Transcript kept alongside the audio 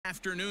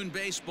Afternoon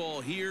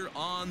baseball here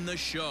on the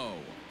show.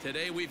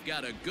 Today we've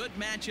got a good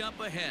matchup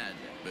ahead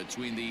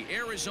between the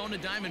Arizona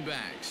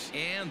Diamondbacks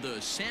and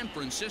the San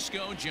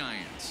Francisco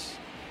Giants.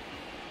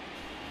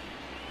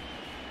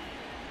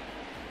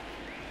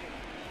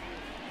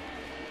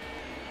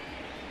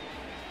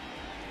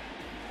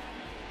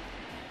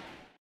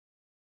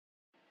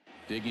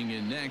 Digging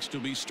in next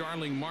will be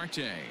Starling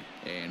Marte,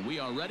 and we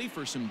are ready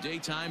for some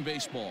daytime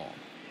baseball.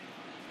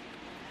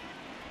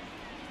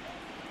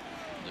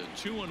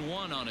 The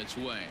 2-1 on its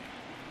way.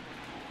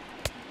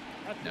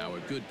 Now a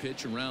good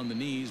pitch around the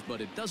knees, but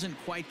it doesn't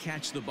quite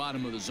catch the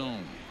bottom of the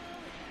zone.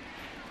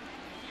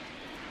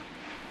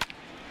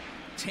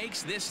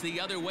 Takes this the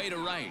other way to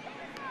right.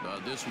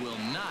 But this will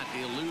not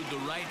elude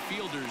the right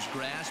fielder's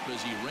grasp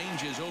as he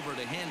ranges over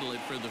to handle it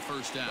for the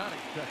first out.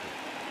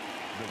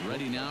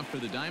 Ready now for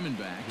the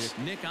Diamondbacks.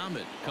 Nick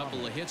Ahmed,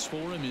 couple of hits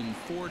for him in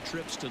 4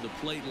 trips to the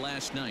plate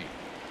last night.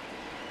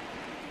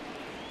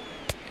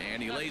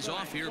 And he lays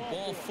off here,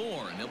 ball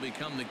 4, and he'll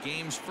become the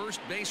game's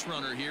first base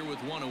runner here with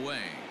 1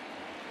 away.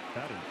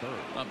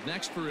 Up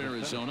next for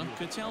Arizona,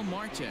 Ketel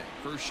Marte.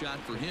 First shot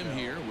for him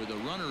here with a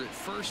runner at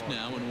first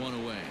now and 1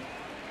 away.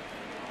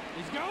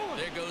 He's going.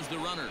 There goes the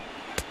runner.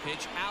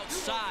 Pitch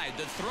outside,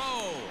 the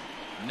throw.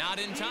 Not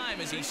in time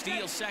as he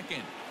steals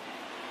second.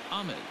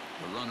 Ahmed,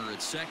 the runner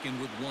at second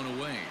with 1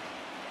 away.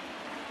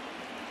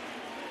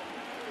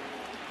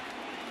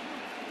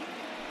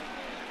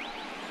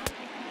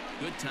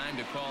 Good time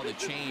to call the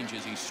change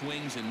as he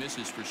swings and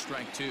misses for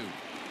strike 2.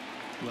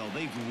 Well,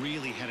 they've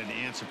really had an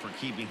answer for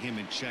keeping him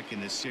in check in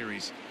this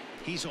series.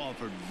 He's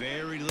offered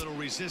very little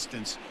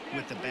resistance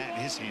with the bat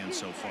in his hand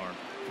so far.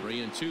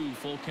 3-2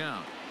 full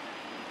count.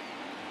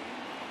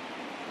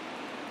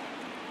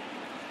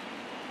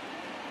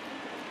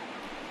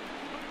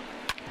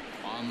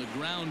 On the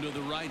ground to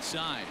the right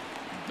side.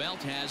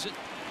 Belt has it.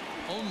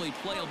 Only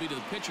play will be to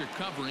the pitcher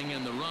covering,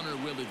 and the runner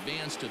will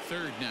advance to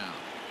third now.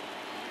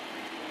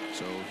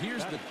 So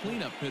here's the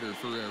cleanup hitter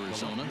for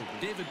Arizona,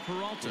 David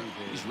Peralta.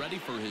 He's ready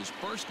for his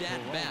first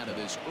at-bat of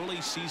this early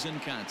season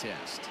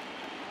contest.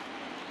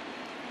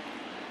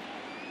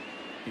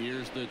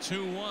 Here's the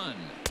 2-1.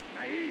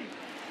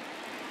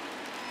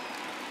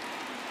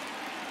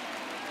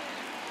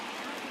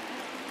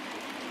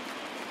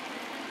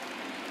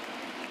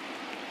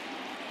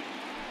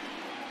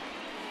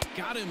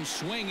 Got him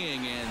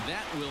swinging, and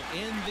that will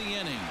end the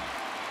inning.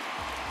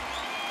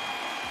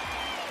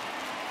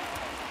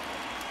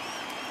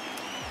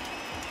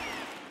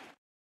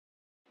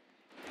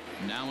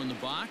 Now in the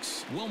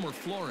box, Wilmer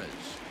Flores.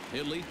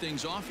 He'll lead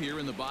things off here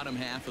in the bottom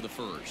half of the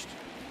first.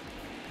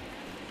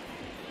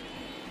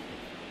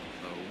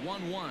 The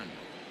 1-1.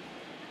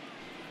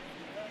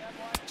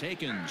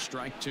 Taken,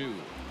 strike 2.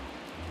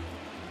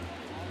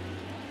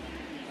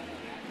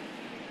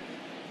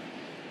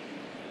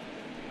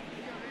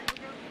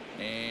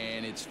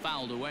 And it's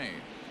fouled away.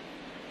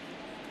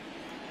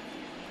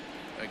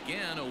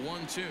 Again, a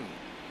 1-2.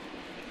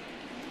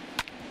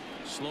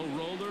 Slow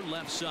roller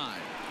left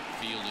side.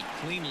 Fielded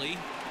cleanly,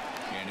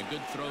 and a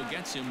good throw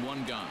gets him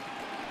 1 gone.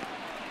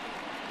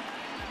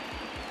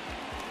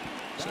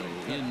 So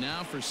in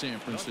now for San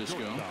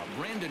Francisco,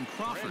 Brandon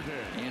Crawford,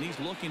 and he's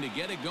looking to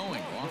get it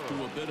going. Off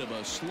to a bit of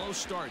a slow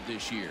start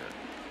this year.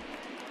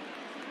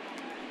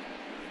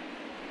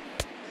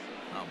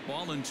 A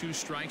ball and 2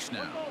 strikes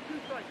now.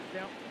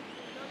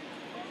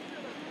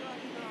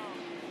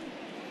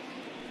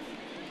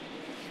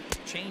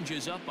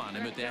 Changes up on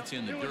him, but that's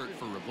in the dirt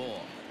for a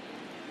ball.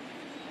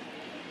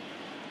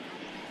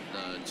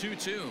 The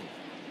 2-2.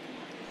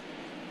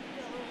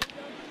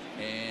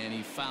 And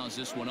he fouls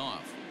this one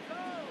off.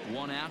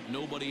 1 out,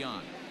 nobody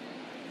on.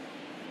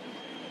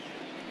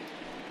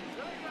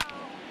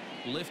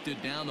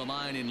 Lifted down the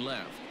line in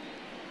left.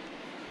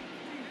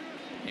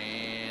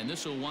 And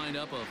this will wind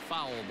up a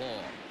foul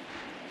ball.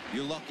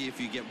 You're lucky if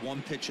you get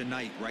 1 pitch a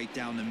night right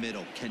down the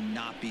middle.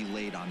 Cannot be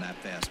late on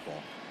that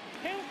fastball.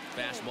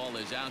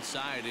 Fastball is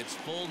outside. It's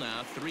full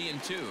now,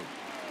 3-2.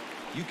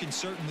 You can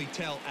certainly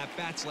tell at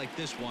bats like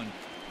this one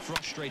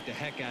frustrate the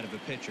heck out of a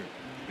pitcher,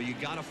 but you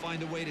got to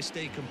find a way to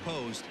stay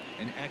composed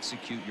and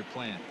execute your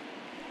plan.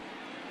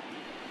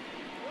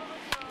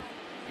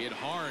 Hit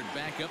hard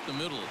back up the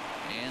middle,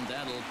 and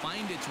that'll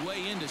find its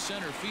way into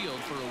center field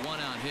for a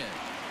 1-out hit.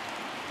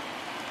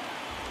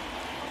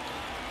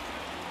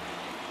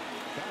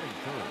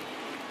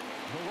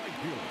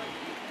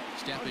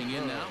 Stepping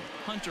in now,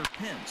 Hunter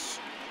Pence.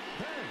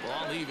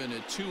 Ball even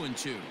at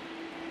 2-2.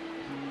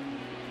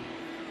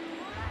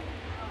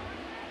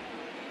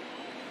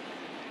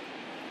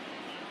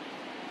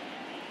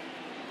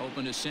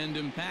 Hoping to send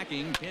him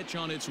packing. Pitch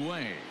on its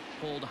way.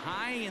 Pulled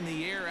high in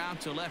the air out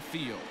to left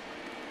field.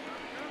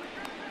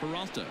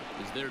 Peralta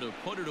is there to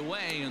put it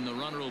away, and the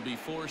runner will be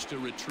forced to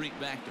retreat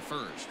back to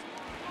first.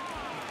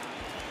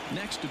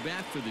 Next to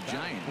bat for the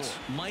Giants,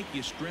 Mike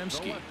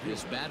Yastrzemski.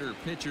 His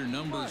batter-pitcher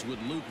numbers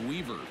with Luke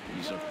Weaver.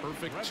 He's a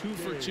perfect 2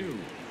 for 2.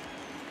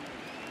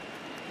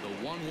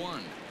 The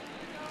 1-1.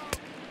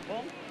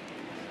 Ball.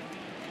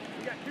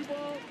 We got 2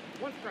 balls,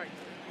 1 strike.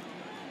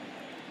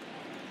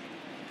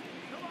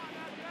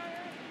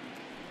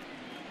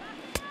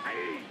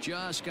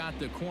 Just got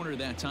the corner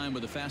that time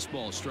with a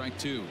fastball, strike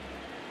two.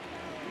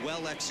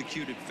 Well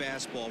executed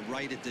fastball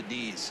right at the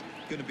knees.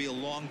 Going to be a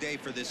long day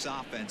for this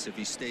offense if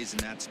he stays in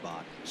that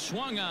spot.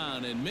 Swung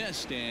on and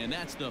missed, and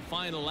that's the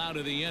final out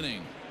of the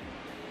inning.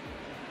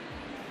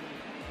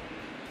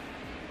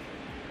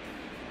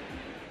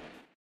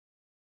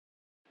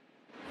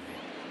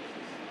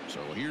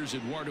 So here's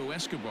Eduardo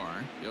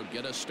Escobar. He'll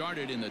get us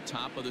started in the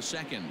top of the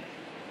second.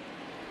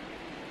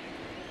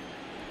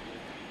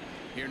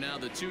 Here now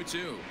the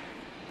 2-2.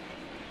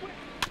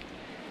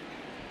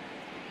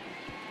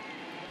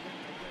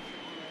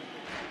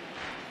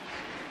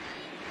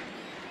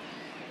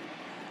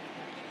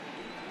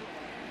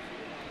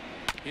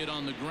 Hit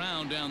on the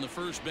ground down the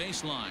first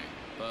baseline,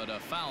 but a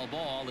foul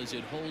ball as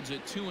it holds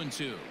it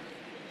 2-2.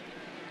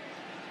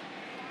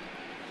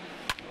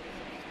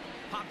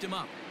 Popped him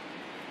up.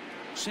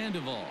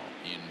 Sandoval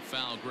in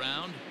foul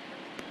ground,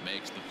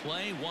 makes the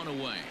play, one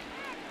away.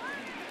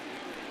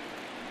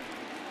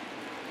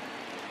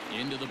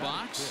 Into the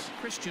box,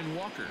 Christian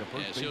Walker,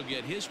 as he'll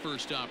get his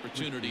first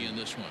opportunity in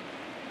this one.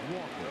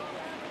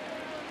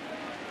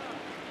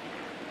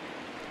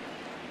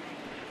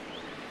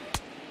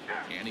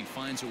 And he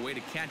finds a way to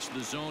catch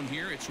the zone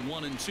here. It's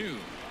 1-2.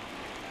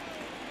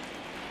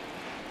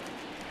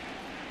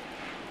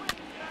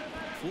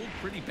 Fooled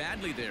pretty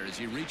badly there as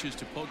he reaches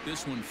to poke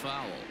this one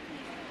foul.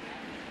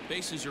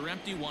 Bases are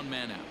empty, one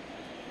man out.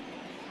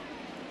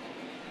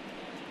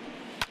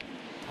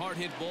 Hard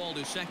hit ball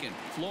to second.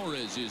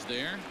 Flores is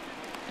there,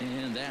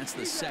 and that's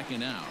the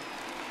second out.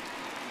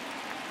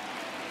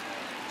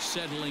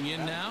 Settling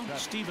in now,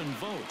 Stephen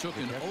Vogt took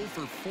an 0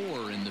 for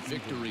 4 in the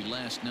victory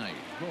last night.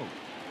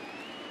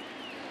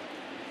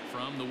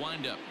 From the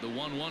windup, the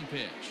 1-1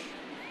 pitch.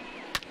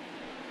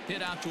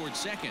 Hit out towards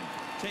second,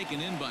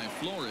 taken in by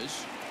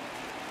Flores.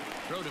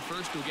 Throw to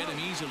first will get him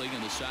easily,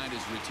 and the side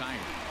is retired.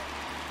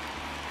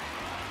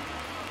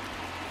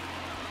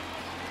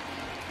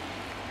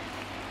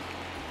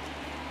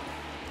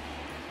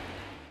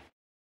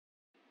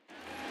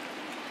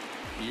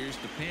 Here's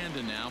the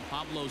Panda now,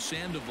 Pablo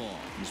Sandoval.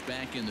 He's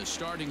back in the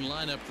starting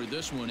lineup for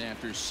this one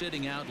after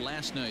sitting out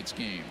last night's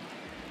game.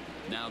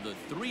 Now the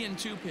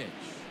 3-2 pitch.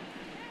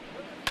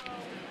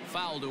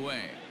 Fouled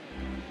away.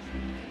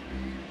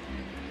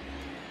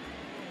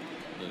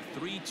 The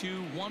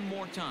 3-2 one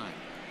more time.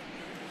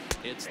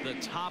 It's the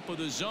top of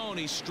the zone.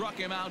 He struck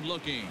him out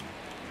looking.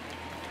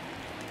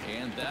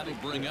 And that'll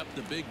bring up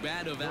the big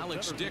bat of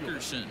Alex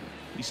Dickerson.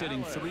 He's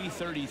hitting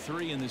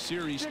 .333 in the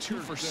series,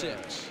 2 for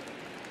 6.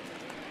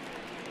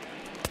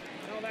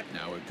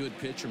 Now a good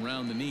pitch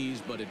around the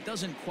knees, but it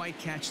doesn't quite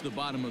catch the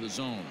bottom of the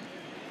zone.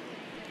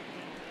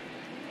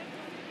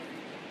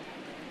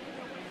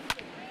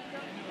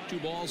 Two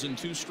balls and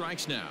 2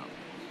 strikes now.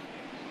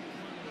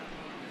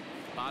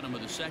 Bottom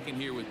of the second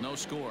here with no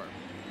score.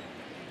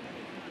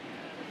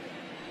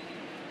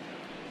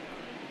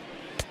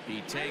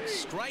 He takes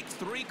strike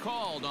 3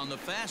 called on the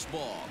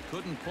fastball.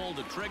 Couldn't pull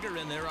the trigger,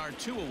 and there are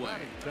 2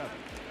 away.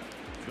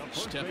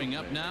 Stepping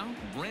up now,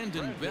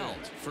 Brandon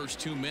Belt. First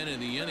 2 men in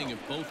the inning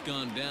have both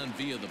gone down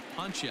via the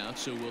punch out,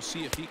 so we'll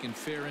see if he can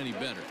fare any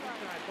better.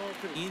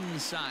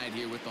 Inside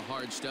here with the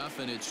hard stuff,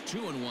 and it's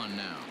 2-1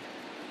 now.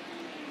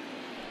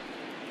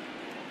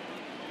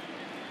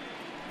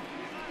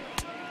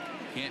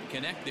 Can't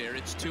connect there.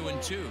 It's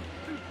 2-2.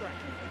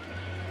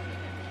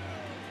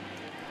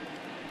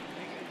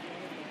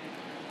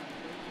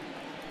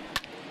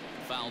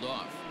 Fouled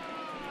off.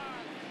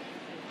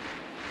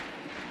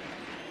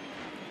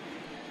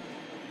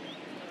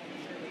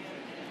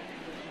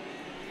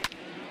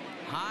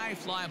 High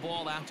fly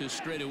ball out to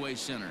straightaway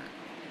center.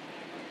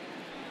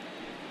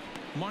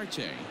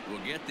 Marte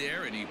will get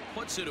there, and he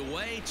puts it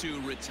away to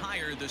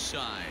retire the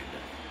side.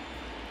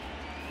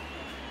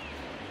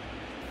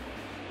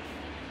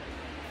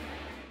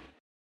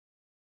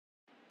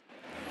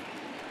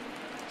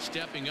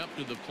 Stepping up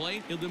to the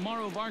plate,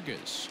 Ildemaro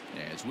Vargas,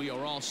 as we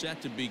are all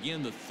set to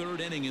begin the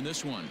 3rd inning in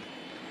this one.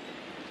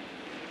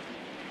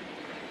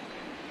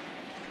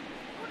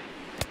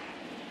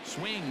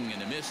 Swing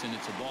and a miss, and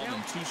it's a ball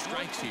and 2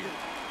 strikes here.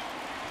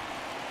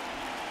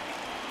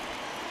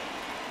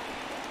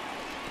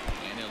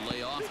 And he'll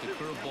lay off the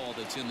curveball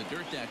that's in the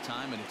dirt that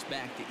time, and it's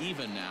back to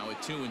even now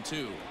at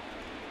 2-2.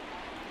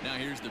 Now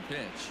here's the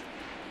pitch.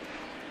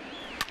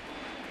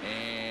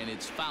 And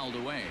it's fouled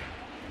away.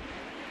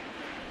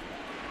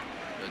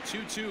 The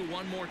 2-2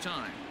 one more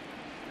time.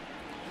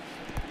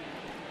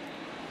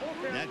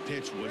 That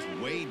pitch was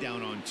way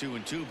down on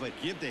 2-2, but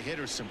give the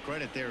hitter some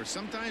credit there.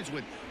 Sometimes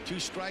with 2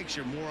 strikes,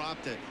 you're more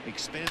apt to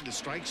expand the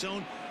strike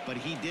zone, but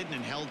he didn't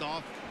and held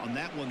off on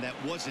that one that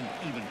wasn't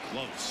even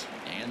close.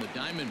 And the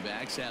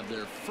Diamondbacks have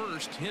their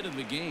first hit of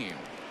the game.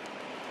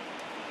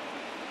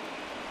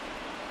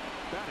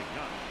 Batting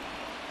ninth,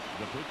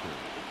 the pitcher,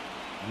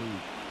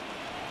 Luke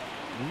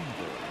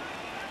Weaver.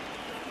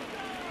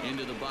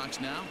 Into the box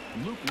now,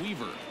 Luke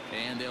Weaver.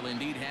 And they'll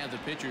indeed have the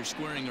pitcher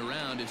squaring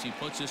around as he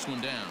puts this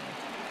one down.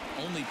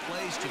 Only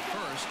plays to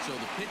first, so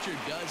the pitcher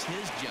does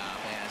his job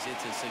as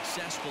it's a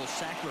successful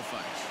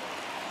sacrifice.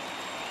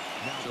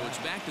 So it's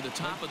back to the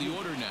top of the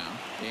order now,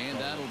 and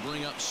that'll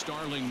bring up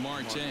Starling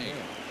Marte.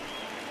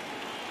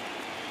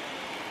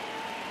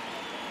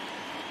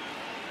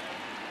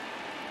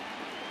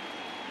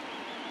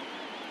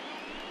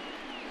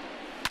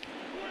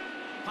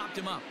 Popped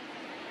him up.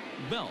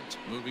 Belt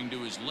moving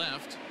to his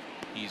left.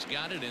 He's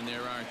got it, and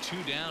there are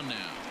 2 down now.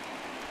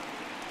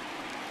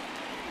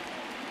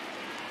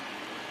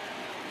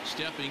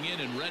 Stepping in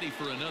and ready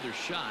for another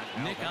shot,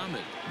 Nick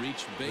Ahmed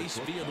reached base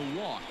via the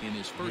walk in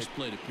his first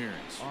plate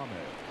appearance.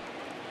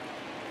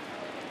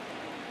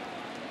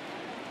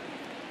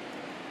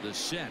 The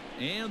set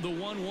and the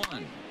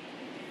 1-1.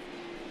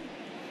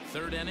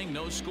 Third inning,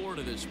 no score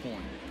to this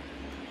point.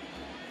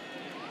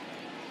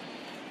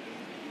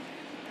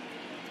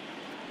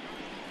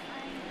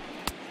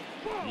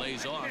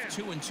 Lays off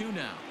 2-2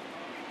 now.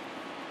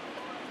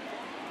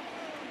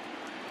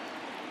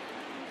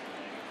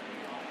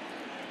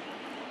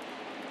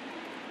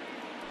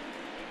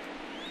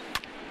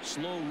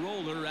 Slow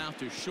roller out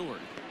to short.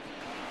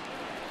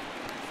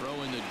 Throw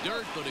in the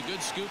dirt, but a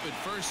good scoop at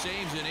first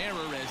saves an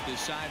error as this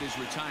side is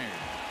retired.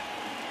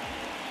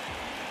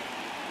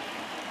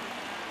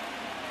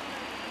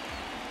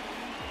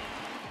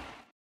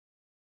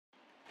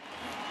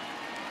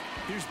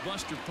 Here's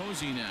Buster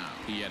Posey now.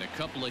 He had a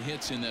couple of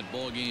hits in that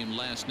ball game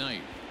last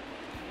night.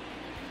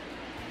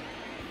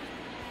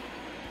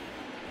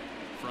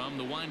 From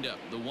the windup,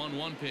 the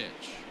 1-1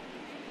 pitch.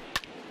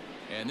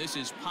 And this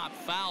is pop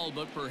foul,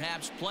 but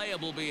perhaps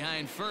playable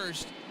behind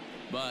first.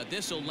 But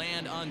this will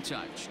land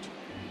untouched.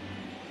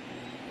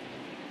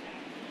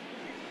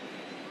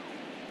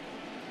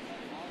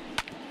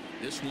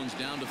 This one's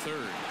down to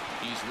third.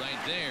 He's right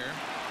there.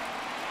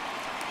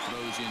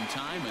 Throws in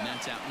time, and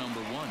that's out number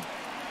 1.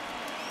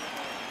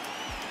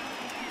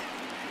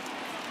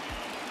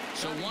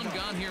 So one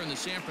gone here in the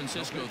San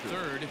Francisco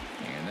third,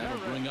 and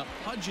that'll bring up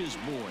Pudge's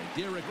boy,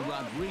 Derek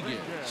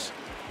Rodriguez.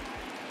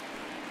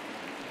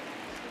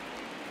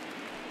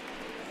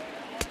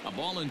 A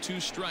ball and 2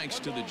 strikes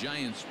to the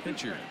Giants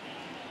pitcher.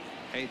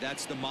 Hey,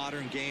 that's the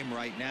modern game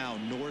right now.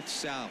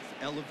 North-south.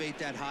 Elevate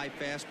that high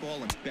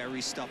fastball and bury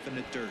stuff in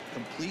the dirt.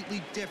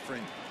 Completely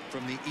different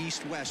from the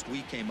east-west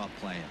we came up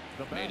playing.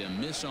 Made a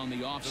miss on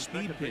the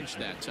off-speed pitch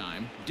that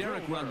time.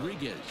 Derek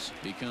Rodriguez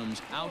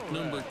becomes out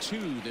number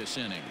 2 this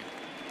inning.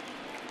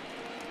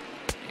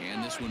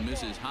 And this one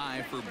misses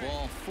high for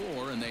ball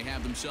 4, and they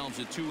have themselves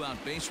a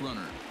 2-out base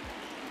runner.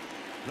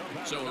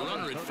 So a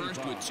runner at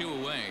first with 2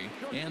 away,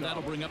 and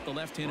that'll bring up the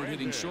left-handed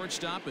hitting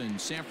shortstop and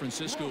San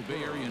Francisco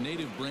Bay Area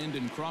native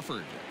Brandon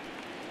Crawford.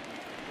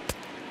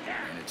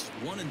 And it's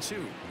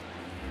 1-2.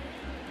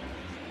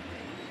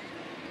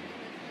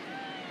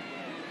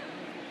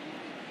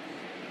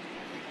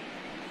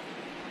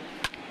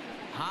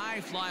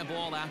 High fly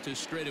ball out to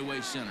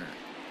straightaway center.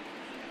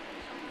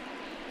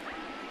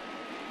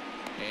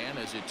 And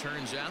as it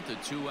turns out, the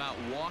 2-out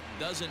walk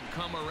doesn't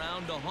come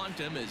around to haunt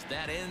him as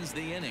that ends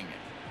the inning.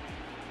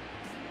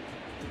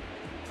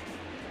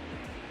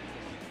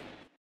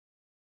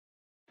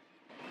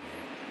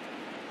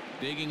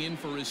 Digging in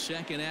for his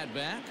second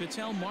at-bat,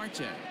 Ketel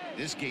Marte.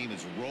 This game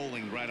is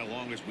rolling right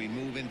along as we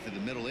move into the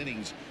middle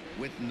innings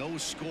with no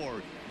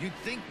score. You'd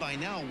think by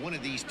now one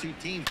of these 2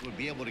 teams would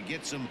be able to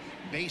get some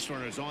base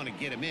runners on and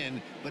get him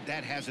in, but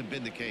that hasn't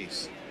been the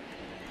case.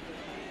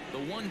 The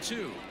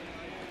 1-2.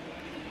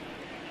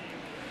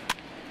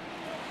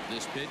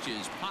 This pitch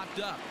is popped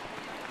up.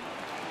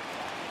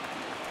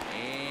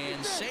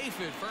 And safe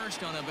at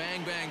first on a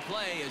bang-bang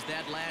play as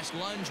that last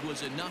lunge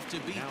was enough to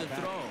beat the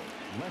throw.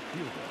 Left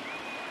fielder,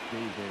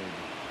 David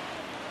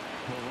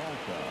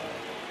Peralta.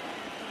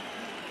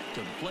 To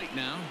the plate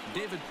now,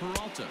 David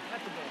Peralta.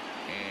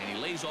 And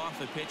he lays off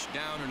the pitch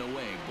down and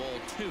away. Ball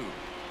 2.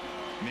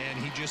 Man,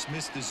 he just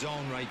missed the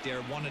zone right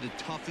there. One of the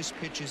toughest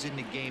pitches in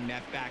the game,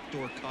 that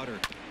backdoor cutter.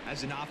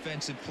 As an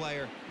offensive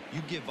player,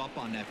 you give up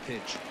on that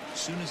pitch. As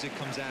soon as it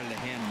comes out of the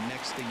hand, the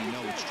next thing you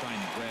know, it's trying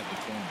to grab the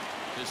corner.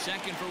 To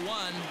second for 1.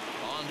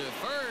 On to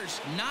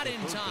first. Not in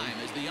time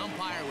as the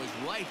umpire was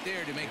right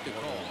there to make the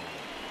call.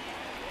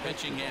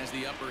 Pitching has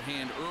the upper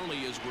hand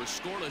early as we're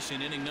scoreless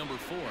in inning number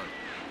 4.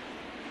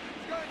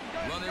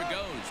 Runner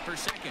goes for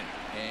second,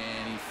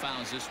 and he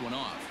fouls this one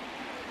off.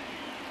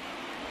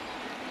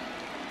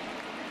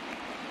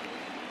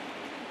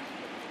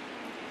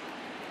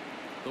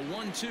 The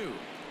 1-2.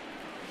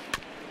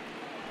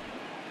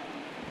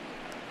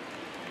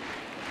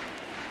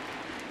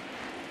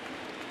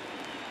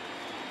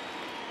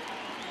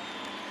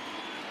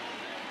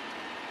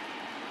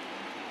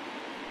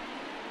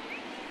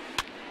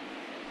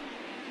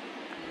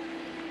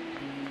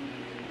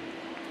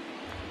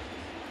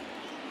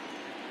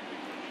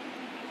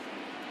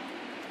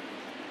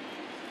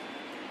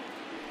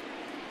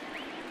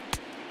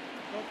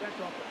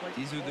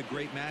 These are the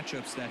great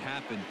matchups that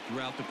happen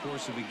throughout the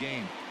course of a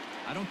game.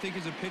 I don't think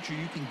as a pitcher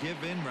you can give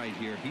in right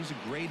here. He's a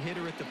great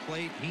hitter at the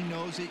plate. He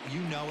knows it.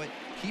 You know it.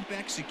 Keep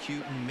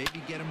executing.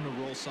 Maybe get him to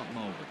roll something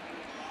over.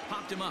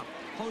 Popped him up.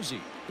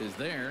 Posey is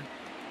there.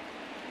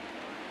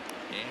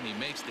 And he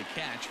makes the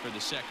catch for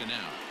the second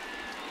out.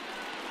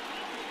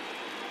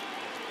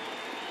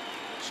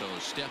 So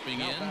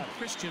stepping in,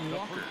 Christian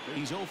Walker.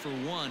 He's 0 for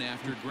 1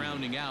 after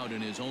grounding out in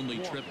his only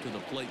trip to the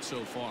plate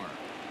so far.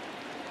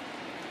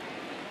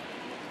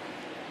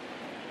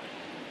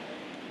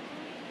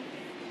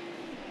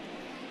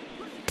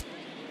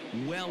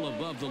 Well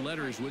above the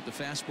letters with the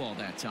fastball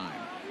that time.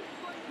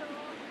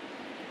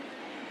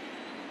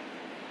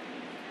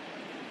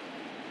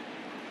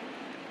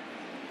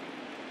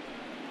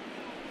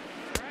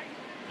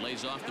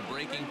 Lays off the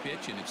breaking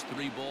pitch, and it's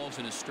 3 balls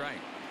and a strike.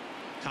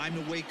 Time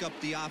to wake up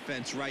the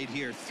offense right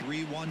here.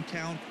 3-1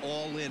 count,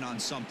 all in on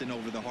something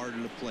over the heart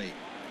of the plate.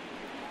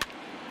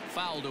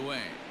 Fouled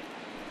away.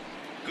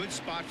 Good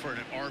spot for an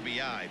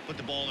RBI. Put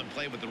the ball in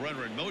play with the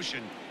runner in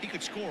motion. He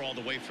could score all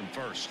the way from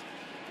first.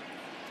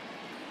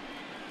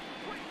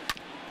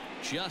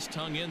 Just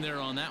hung in there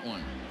on that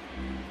one.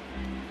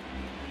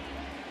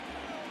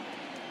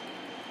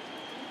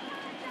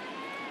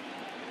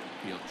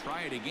 He'll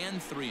try it again.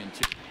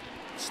 3-2.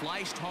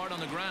 Sliced hard on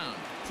the ground.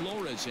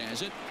 Flores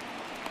has it.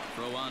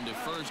 Throw on to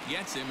first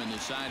gets him, and the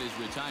side is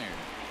retired.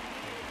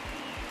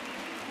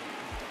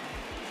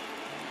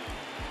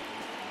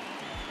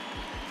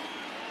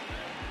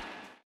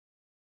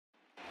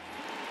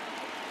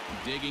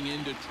 Digging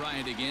in to try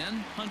it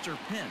again, Hunter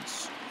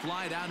Pence.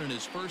 Flied out in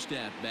his first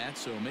at-bat,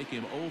 so make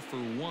him 0 for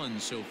 1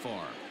 so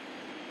far.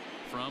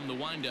 From the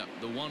windup,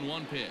 the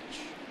 1-1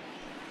 pitch.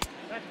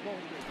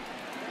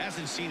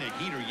 Hasn't seen a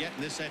heater yet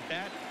in this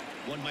at-bat.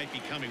 One might be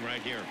coming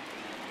right here.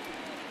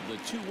 The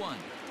 2-1.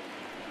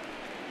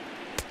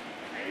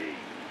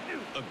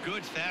 A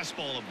good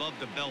fastball above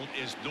the belt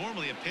is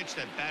normally a pitch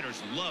that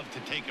batters love to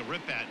take a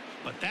rip at,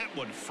 but that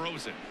one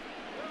froze it.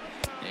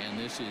 And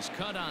this is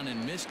cut on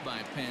and missed by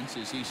Pence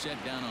as he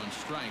set down on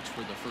strikes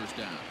for the first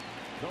down.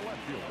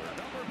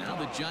 Now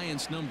the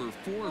Giants' number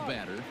 4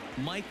 batter,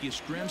 Mike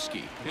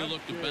Yastrzemski. He'll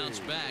look to bounce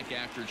back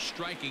after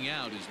striking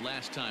out his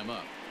last time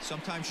up.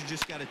 Sometimes you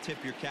just got to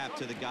tip your cap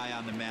to the guy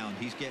on the mound.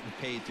 He's getting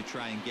paid to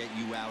try and get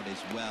you out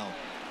as well.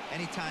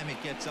 Anytime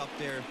it gets up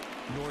there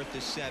north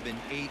of 7,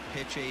 8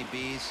 pitch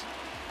ABs,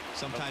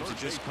 sometimes it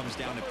just comes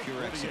down to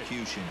pure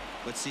execution.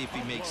 Let's see if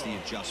he makes the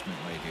adjustment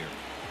right here.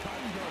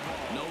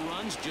 No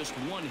runs, just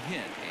 1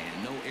 hit,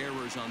 and no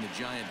errors on the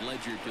Giant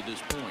ledger to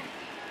this point.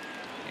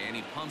 And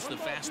he pumps the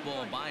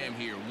fastball by him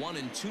here.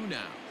 1-2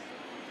 now.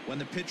 When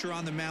the pitcher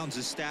on the mound's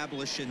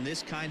establishing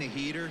this kind of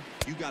heater,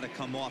 you got to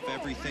come off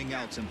everything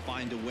else and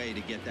find a way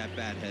to get that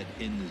bat head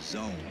in the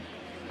zone.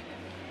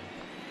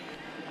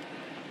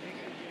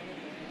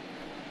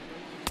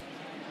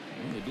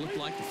 Well, it looked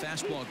like the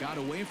fastball got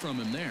away from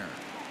him there.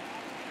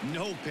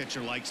 No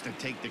pitcher likes to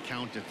take the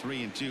count to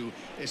 3-2,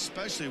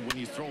 especially when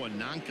you throw a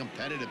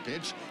non-competitive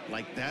pitch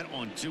like that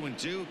on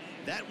 2-2.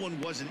 That one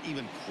wasn't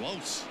even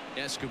close.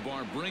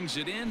 Escobar brings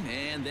it in,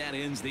 and that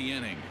ends the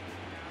inning.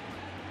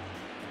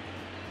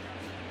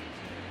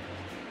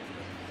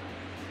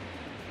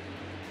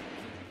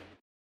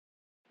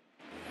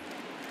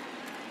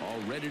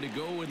 All ready to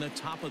go in the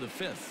top of the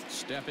 5th.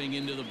 Stepping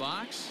into the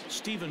box,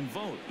 Stephen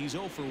Vogt. He's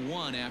 0 for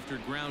 1 after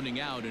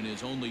grounding out in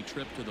his only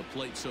trip to the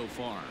plate so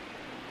far.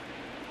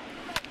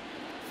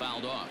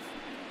 Fouled off.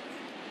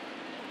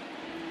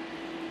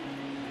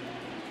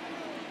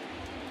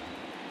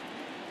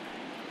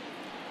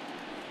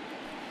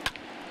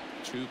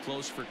 Too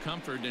close for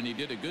comfort, and he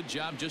did a good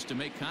job just to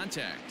make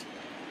contact.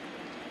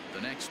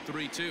 The next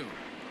 3-2.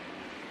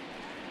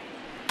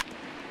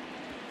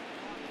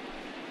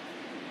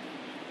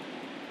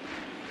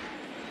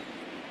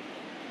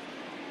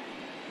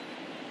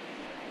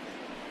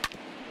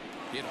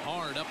 Hit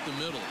hard up the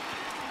middle.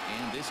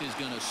 And this is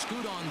going to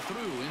scoot on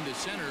through into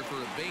center for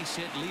a base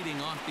hit leading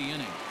off the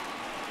inning.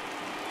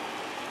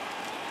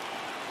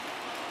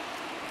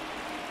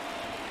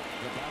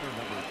 The batter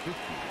number 50,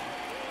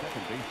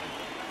 second baseman,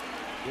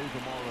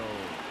 Ildemaro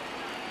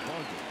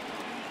Vargas.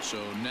 So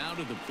now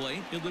to the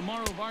plate,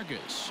 Ildemaro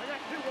Vargas.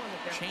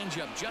 Change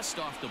up just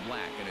off the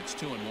black, and it's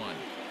 2-1.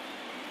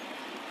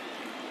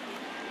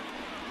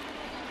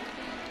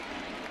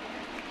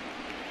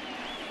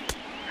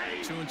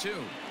 Two and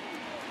two.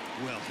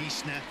 Well, he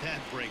snapped that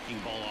breaking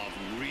ball off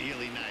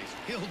really nice.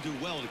 He'll do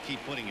well to keep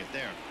putting it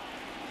there.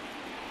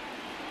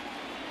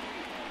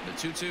 The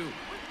 2-2.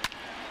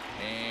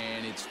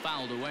 And it's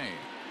fouled away.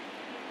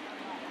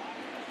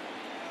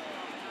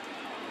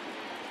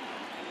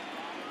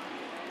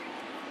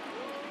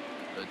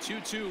 The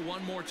 2-2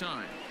 one more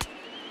time.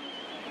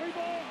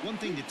 One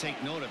thing to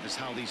take note of is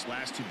how these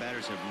last 2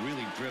 batters have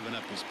really driven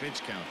up his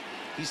pitch count.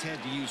 He's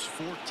had to use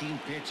 14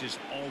 pitches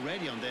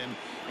already on them,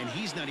 and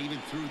he's not even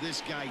through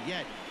this guy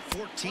yet.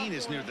 14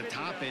 is near the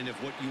top end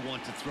of what you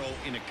want to throw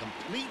in a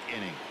complete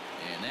inning.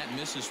 And that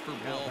misses for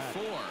ball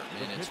 4,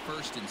 and it's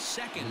 1st and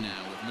 2nd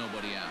now with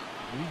nobody out.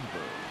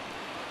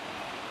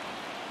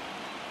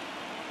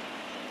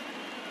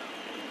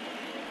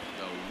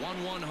 The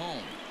 1-1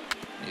 home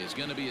is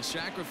going to be a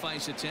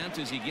sacrifice attempt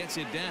as he gets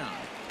it down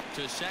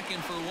to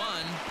second for 1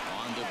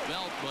 on the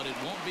belt, but it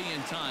won't be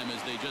in time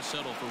as they just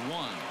settle for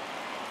 1.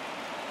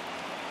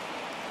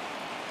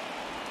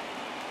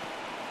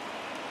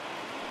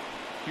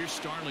 Here's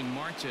Starling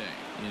Marte.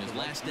 In his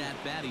last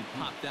at-bat, he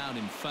popped out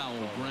in foul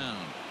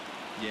ground.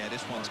 Yeah,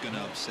 this one's going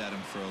to upset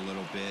him for a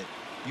little bit.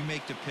 You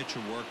make the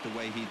pitcher work the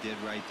way he did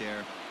right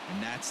there,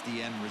 and that's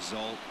the end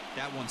result.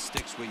 That one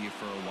sticks with you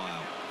for a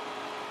while.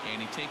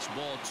 And he takes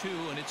ball 2,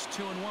 and it's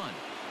 2-1.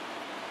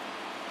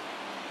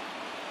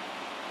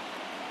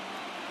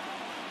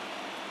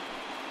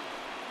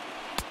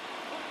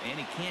 And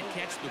he can't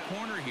catch the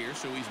corner here,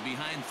 so he's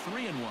behind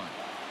 3-1.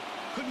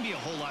 Couldn't be a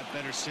whole lot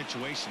better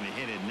situation to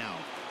hit it now.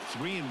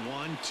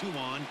 3-1, 2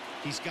 on.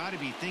 He's got to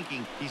be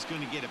thinking he's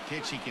going to get a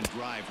pitch he can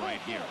drive right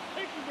here.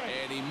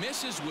 And he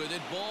misses with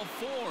it, ball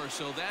 4,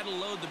 so that'll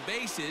load the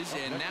bases,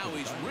 and now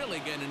he's really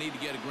going to need to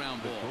get a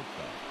ground ball.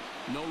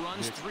 No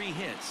runs, 3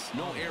 hits,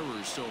 no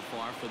errors so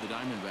far for the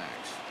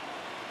Diamondbacks.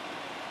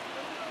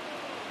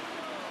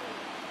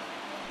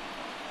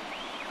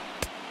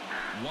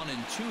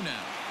 1-2 now.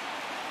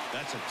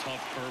 That's a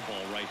tough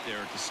curveball right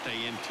there to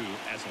stay into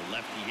as a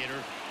lefty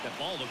hitter. That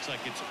ball looks like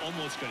it's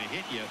almost going to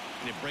hit you,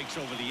 and it breaks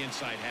over the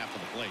inside half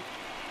of the plate.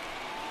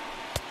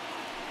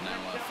 Now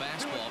a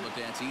fastball, but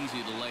that's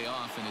easy to lay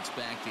off, and it's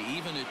back to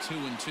even at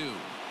 2-2.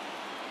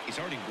 He's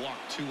already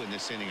walked 2 in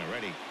this inning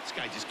already. This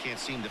guy just can't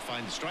seem to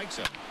find the strike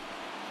zone.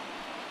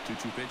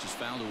 2-2 pitch is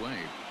fouled away.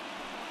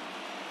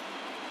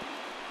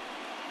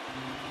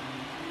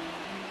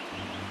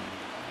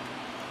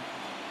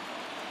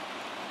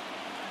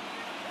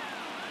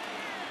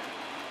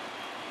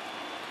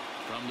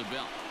 From the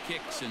belt,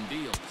 kicks and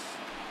deals.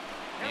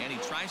 And he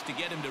tries to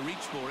get him to reach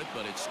for it,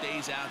 but it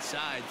stays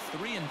outside.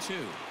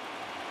 3-2.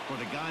 For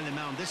the guy on the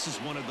mound, this is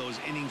one of those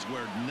innings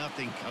where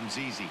nothing comes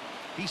easy.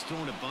 He's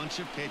thrown a bunch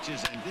of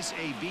pitches, and this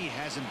AB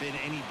hasn't been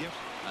any different.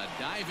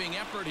 A diving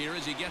effort here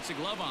as he gets a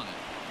glove on it.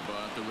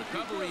 But the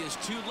recovery is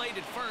too late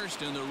at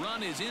first, and the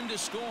run is in to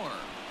score.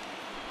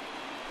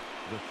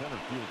 The center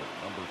fielder,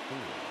 number 4,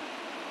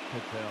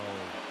 Ketel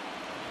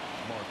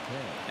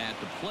Marte. At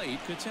the plate,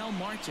 Ketel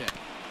Marte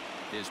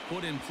is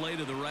put in play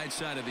to the right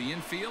side of the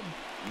infield.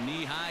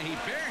 Knee high, he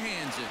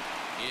barehands it.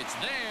 It's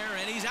there,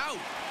 and he's out.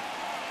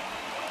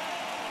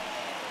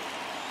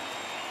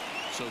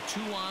 So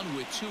 2 on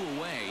with 2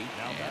 away.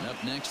 And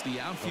up next, the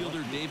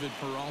outfielder, David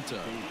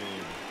Peralta.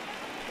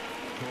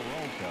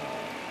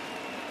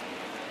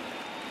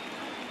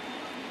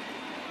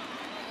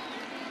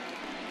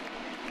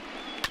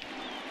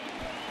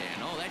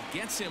 And oh, that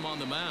gets him on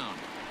the mound.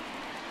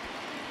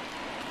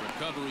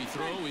 Recovery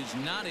throw is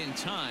not in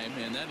time,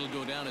 and that'll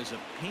go down as a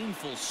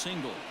painful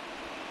single.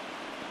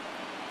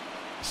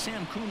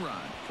 Sam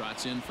Coonrod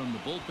trots in from the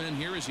bullpen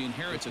here as he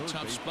inherits a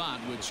tough spot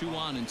with 2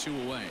 on and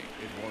 2 away.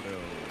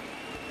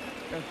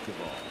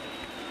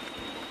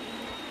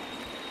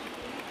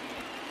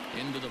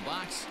 Into the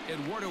box,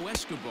 Eduardo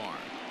Escobar.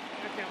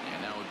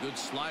 And now a good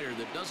slider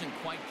that doesn't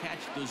quite catch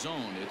the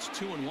zone. It's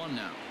 2-1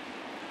 now.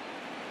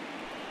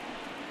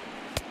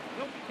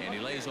 And he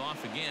lays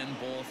off again,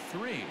 ball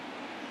 3.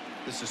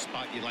 This is a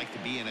spot you like to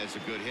be in as a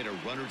good hitter.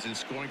 Runners in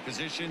scoring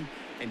position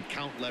and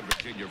count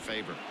leverage in your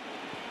favor.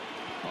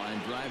 Line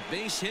drive,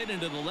 base hit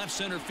into the left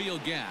center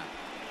field gap.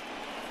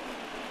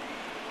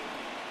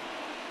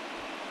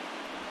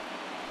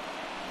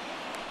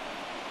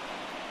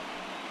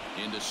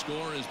 In to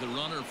score is the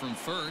runner from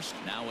first.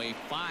 Now a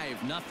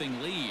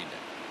 5-0 lead.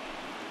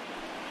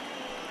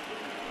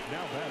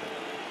 Now batting,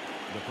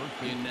 the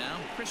first in now,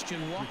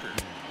 Christian Walker.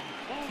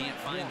 Can't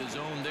find the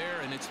zone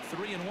there, and it's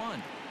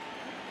 3-1.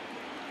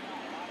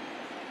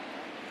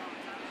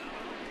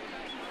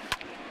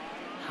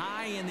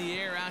 High in the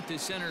air out to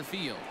center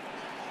field.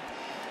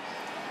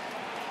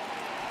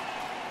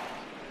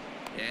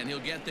 And he'll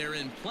get there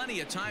in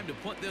plenty of time to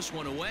put this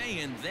one away,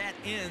 and that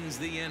ends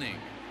the inning.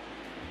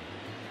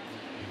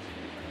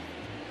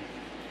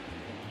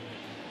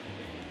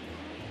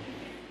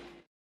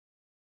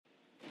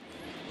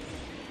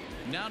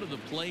 Now to the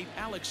plate,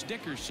 Alex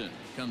Dickerson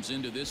comes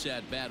into this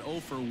at bat 0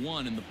 for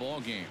 1 in the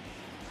ball game.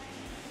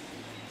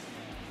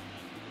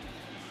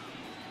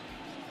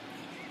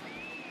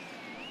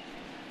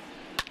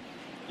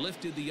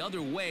 Lifted the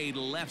other way to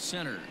left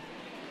center.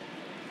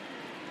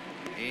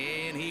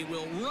 And he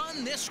will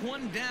run this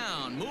one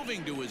down,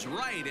 moving to his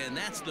right, and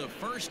that's the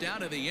first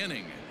out of the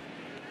inning.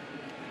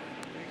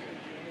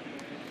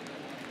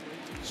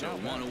 So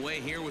 1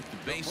 away here with the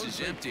bases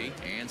empty,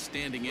 and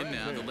standing in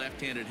now the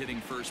left-handed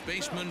hitting first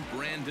baseman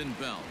Brandon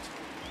Belt.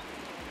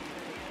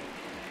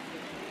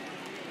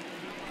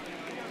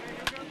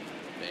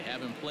 They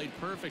haven't played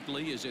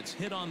perfectly as it's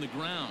hit on the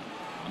ground.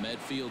 Ahmed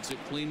fields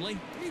it cleanly.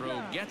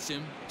 Throw gets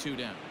him 2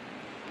 down.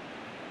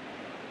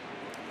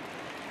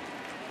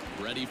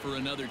 Ready for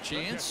another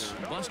chance.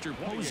 Buster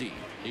Posey.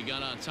 He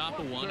got on top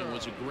of one and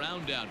was a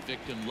ground out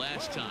victim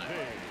last time.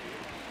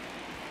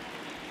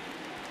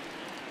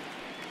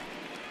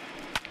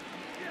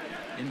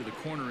 Into the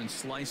corner and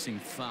slicing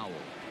foul.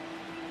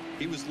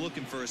 He was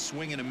looking for a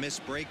swing and a miss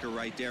breaker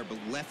right there, but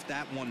left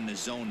that one in the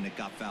zone that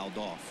got fouled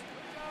off.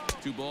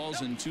 2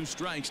 balls and 2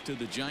 strikes to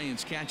the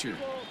Giants catcher.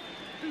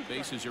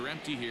 Bases are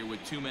empty here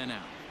with 2 men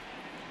out.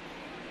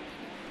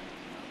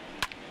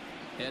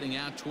 Heading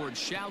out towards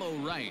shallow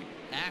right.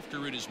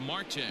 After it is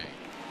Marte.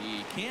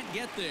 He can't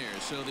get there,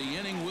 so the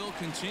inning will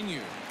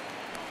continue.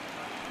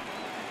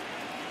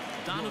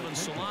 Donovan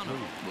Solano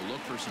will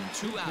look for some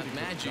two-out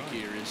magic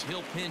here as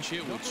he'll pinch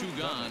hit with two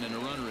gone and a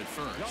runner at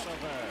first.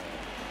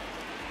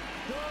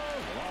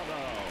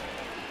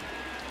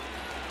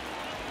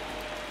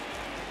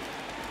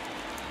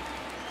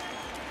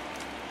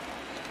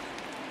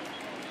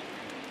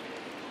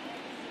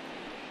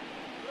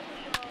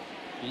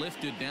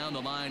 Lifted down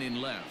the line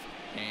in left,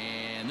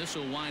 and this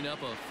will wind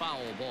up a foul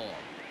ball.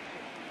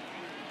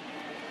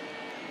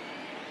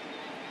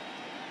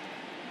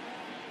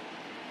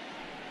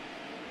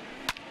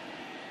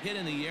 Hit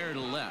in the air to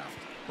left.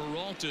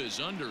 Peralta is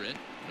under it.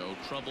 No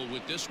trouble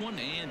with this one,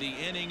 and the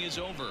inning is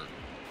over.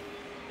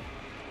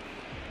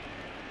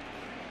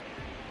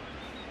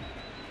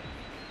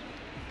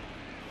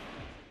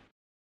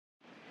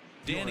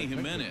 Danny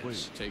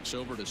Jimenez takes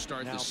over to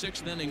start the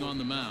sixth inning on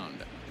the mound.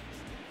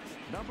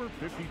 Number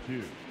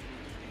 52,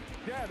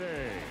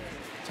 Danny.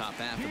 Top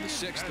half of the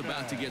sixth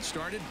about to get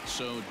started,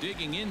 so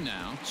digging in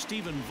now,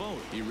 Stephen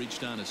Vogt. He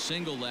reached on a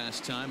single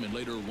last time and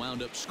later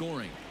wound up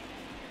scoring.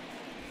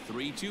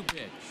 3-2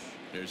 pitch.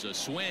 There's a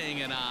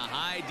swing and a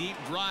high deep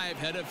drive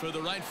headed for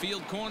the right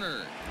field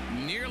corner.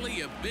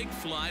 Nearly a big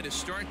fly to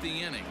start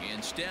the inning.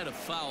 Instead a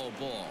foul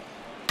ball.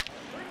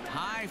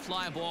 High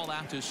fly ball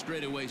out to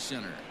straightaway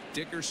center.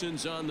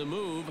 Dickerson's on the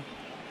move,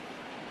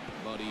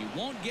 but he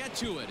won't get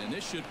to it, and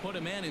this should put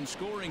a man in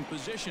scoring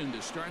position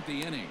to start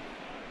the inning.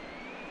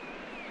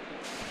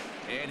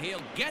 And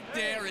he'll get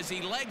there as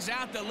he legs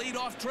out the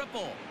leadoff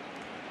triple.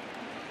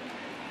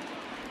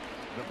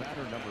 The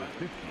batter, number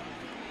 50,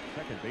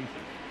 second baseman.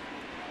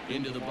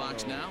 Into the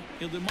box now,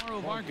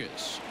 Ildemaro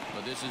Vargas.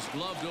 But this is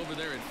gloved over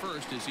there at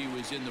first as he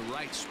was in the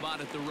right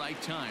spot at the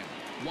right time.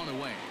 One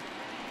away.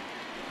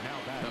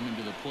 Coming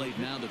to the plate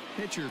now, the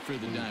pitcher for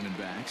the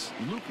Diamondbacks,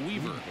 Luke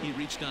Weaver. He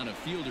reached on a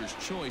fielder's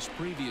choice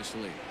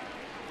previously.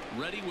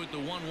 Ready with the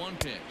 1-1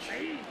 pitch.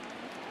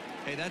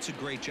 Hey, that's a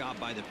great job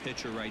by the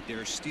pitcher right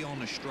there, stealing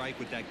a strike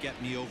with that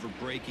get-me-over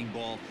breaking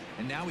ball,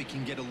 and now he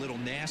can get a little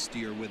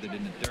nastier with it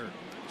in the dirt.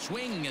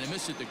 Swing and a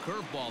miss at the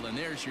curveball, and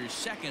there's your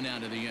second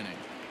out of the inning.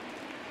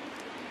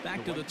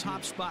 Back to the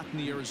top spot in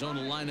the Arizona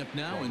lineup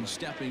now, and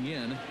stepping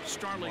in,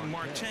 Starling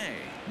Marte.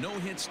 No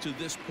hits to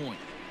this point.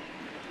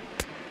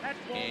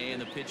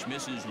 And the pitch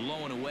misses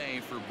low and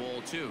away for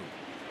ball 2.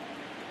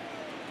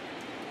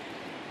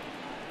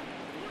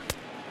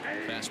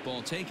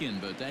 Fastball taken,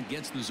 but that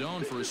gets the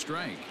zone for a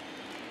strike.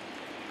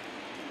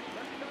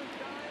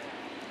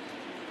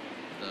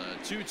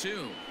 The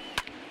 2-2.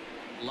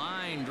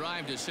 Line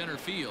drive to center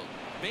field.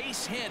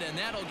 Base hit, and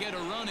that'll get a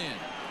run in.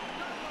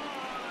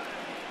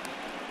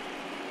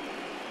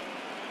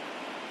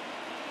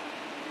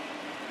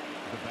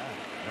 The bat,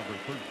 number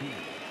 13,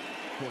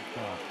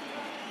 shortstop.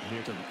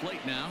 To the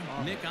plate now,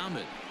 Nick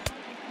Ahmed.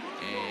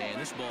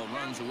 And this ball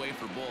runs away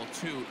for ball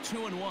 2.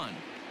 2-1.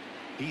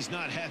 He's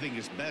not having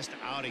his best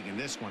outing in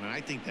this one, and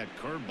I think that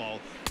curveball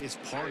is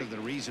part of the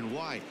reason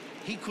why.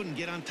 He couldn't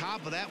get on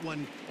top of that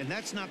one, and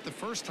that's not the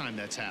first time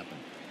that's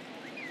happened.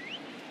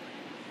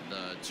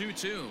 The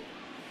 2-2.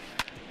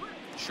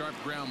 Sharp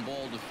ground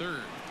ball to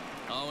third.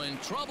 Oh, in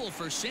trouble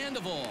for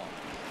Sandoval.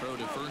 Throw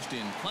to first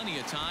in plenty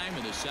of time,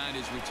 and the side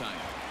is retired.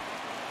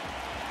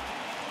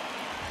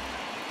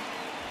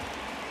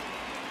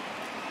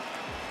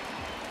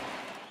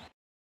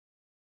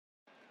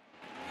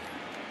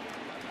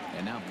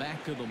 And now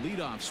back to the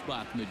leadoff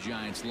spot in the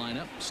Giants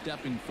lineup.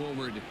 Stepping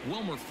forward,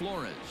 Wilmer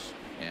Flores,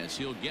 as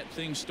he'll get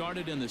things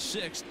started in the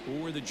sixth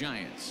for the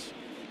Giants.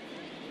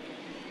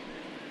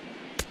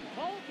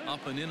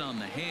 Up and in on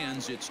the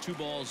hands. It's 2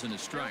 balls and a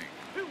strike.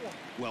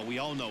 Well, we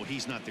all know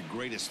he's not the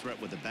greatest threat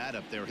with the bat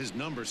up there. His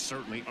numbers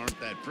certainly aren't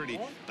that pretty,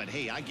 but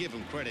hey, I give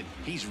him credit.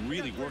 He's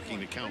really working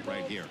the count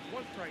right here.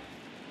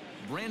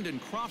 Brandon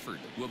Crawford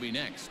will be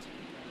next.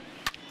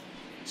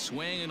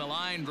 Swing and a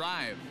line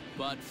drive,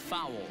 but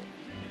foul.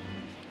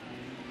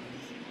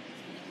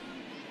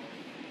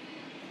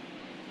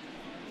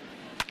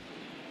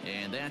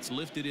 And that's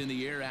lifted in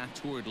the air out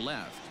toward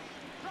left.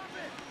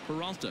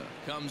 Peralta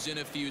comes in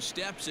a few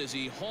steps as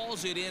he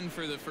hauls it in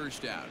for the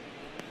first out.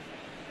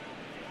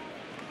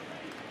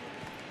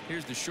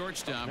 Here's the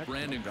shortstop,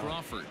 Brandon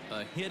Crawford.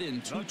 A hit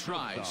in 2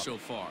 tries so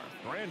far.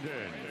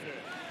 Brandon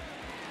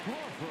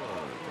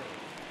Crawford.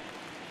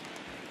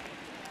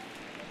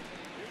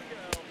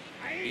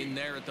 In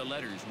there at the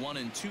letters, 1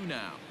 and 2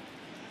 now.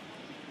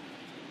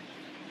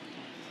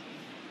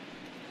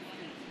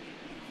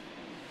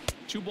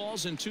 Two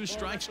balls and 2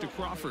 strikes to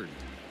Crawford.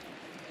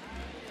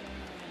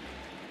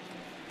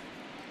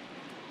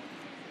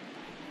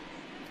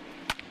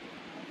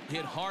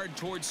 Hit hard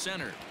towards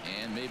center,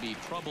 and maybe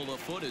trouble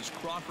afoot as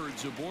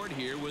Crawford's aboard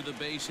here with a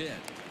base hit.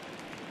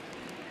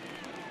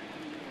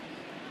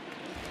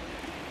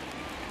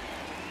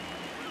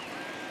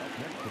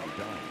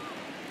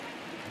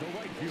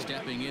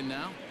 Stepping in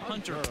now,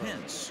 Hunter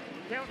Pence.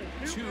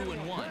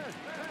 2-1.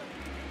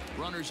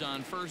 Runners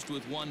on first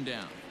with 1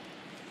 down.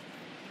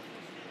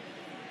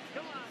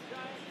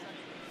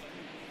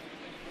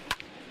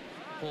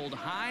 Pulled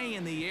high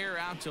in the air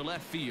out to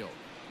left field.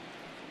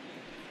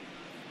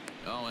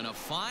 Oh, and a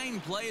fine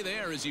play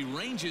there as he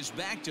ranges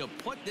back to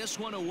put this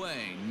one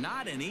away.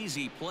 Not an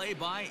easy play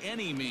by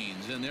any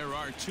means, and there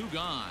are two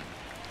gone.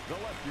 The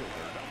left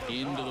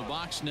fielder, Into the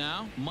box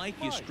now, Mike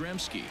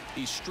Yastrzemski.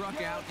 He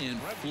struck out and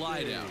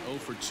flied out. 0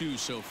 for 2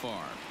 so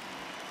far.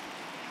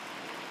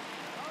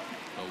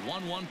 A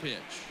 1-1 pitch.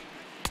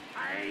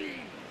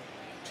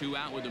 2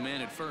 out with the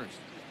man at first.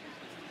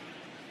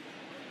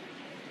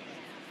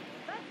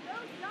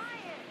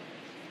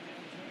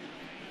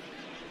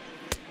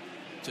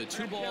 To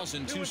 2 balls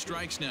and 2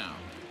 strikes now.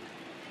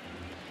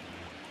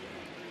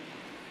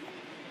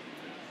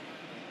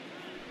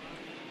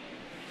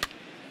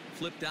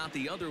 Flipped out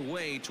the other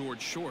way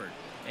towards short,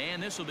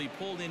 and this will be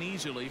pulled in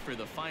easily for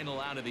the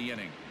final out of the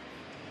inning.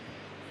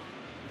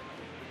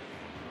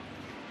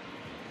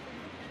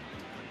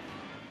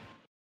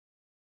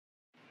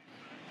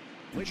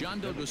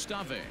 Jondo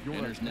Gustave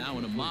enters now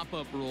in a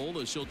mop-up role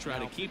as he'll try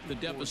to keep the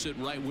deficit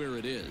right where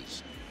it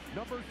is.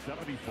 number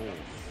 74.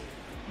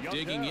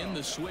 Digging in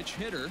the switch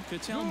hitter,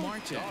 Ketel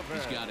Marte.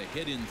 He's got a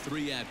hit in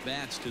 3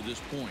 at-bats to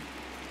this point.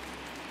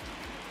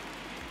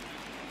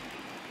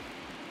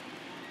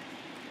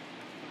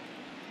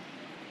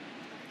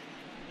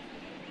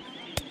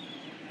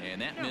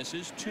 And that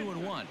misses.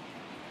 2-1.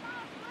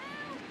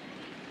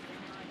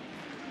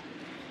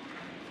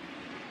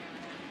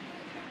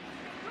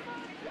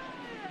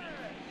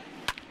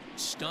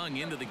 Stung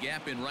into the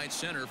gap in right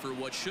center for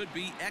what should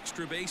be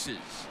extra bases.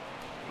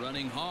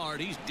 Running hard,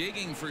 he's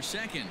digging for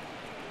second.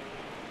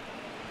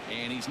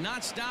 And he's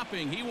not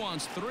stopping. He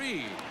wants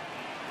 3.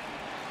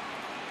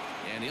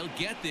 And he'll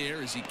get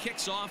there as he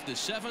kicks off the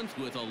 7th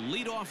with a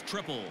leadoff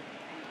triple.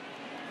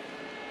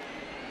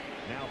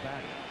 Now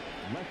batting,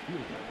 left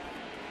fielder,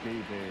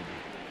 David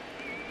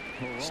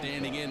Peralta.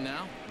 Standing in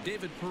now,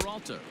 David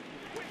Peralta.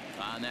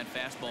 And that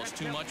fastball's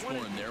too much for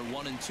him there.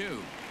 1-2.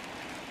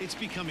 It's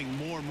becoming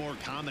more and more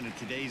common in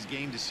today's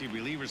game to see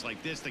relievers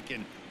like this that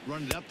can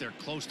run it up there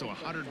close to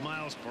 100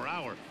 miles per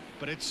hour.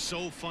 But it's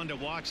so fun to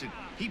watch it.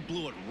 He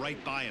blew it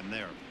right by him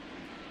there.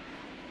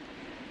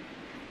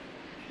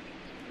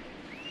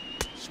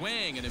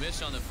 Swing and a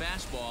miss on the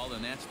fastball,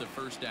 and that's the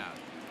first out.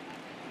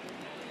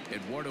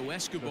 Eduardo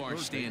Escobar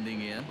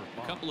standing in.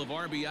 A couple of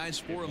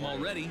RBIs for him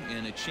already,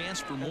 and a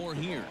chance for more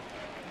here.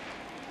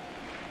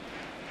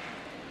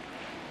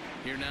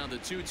 Here now the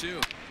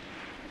 2-2.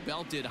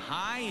 Belted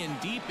high and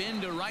deep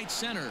into right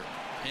center.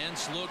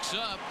 Pence looks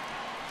up.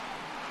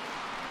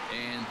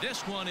 And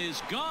this one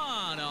is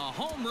gone. A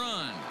home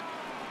run.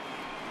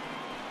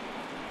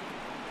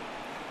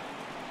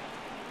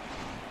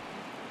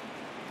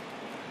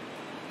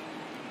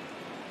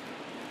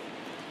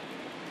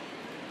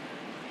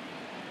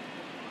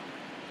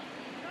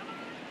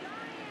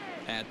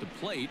 At the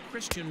plate,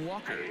 Christian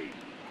Walker.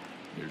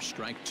 There's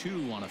strike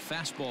 2 on a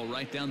fastball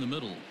right down the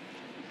middle.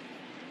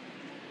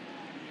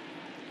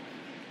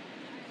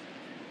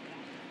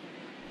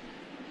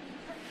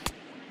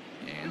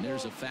 And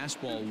there's a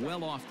fastball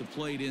well off the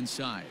plate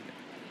inside.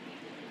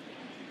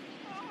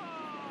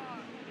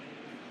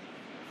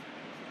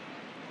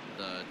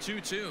 The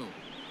 2-2.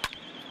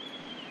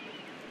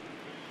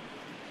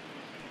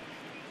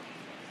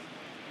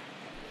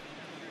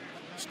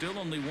 Still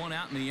only 1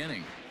 out in the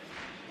inning.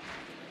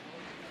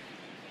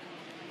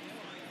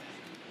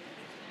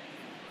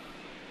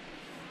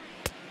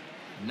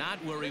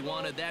 Not where he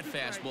wanted that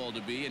fastball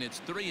to be, and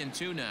it's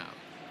 3-2 now.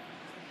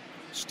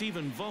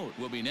 Stephen Vogt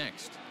will be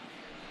next.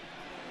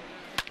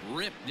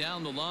 Ripped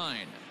down the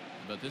line,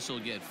 but this will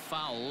get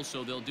foul,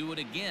 so they'll do it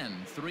again.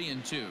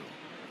 3-2.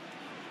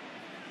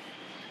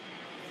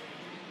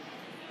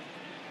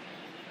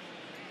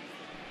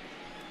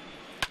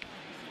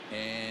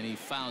 And he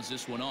fouls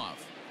this one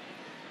off.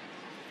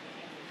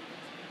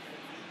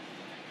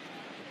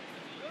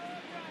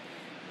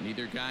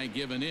 Neither guy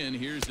giving in.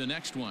 Here's the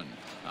next one.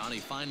 And he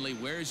finally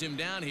wears him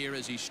down here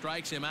as he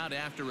strikes him out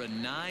after a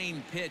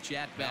 9-pitch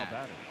at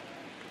bat.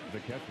 The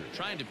catcher.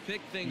 Trying to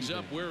pick things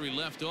up where he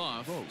left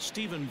off.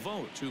 Stephen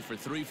Vogt, 2 for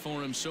 3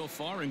 for him so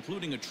far,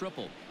 including a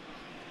triple.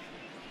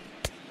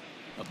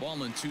 A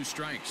ball and 2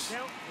 strikes.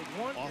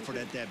 Offered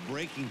at that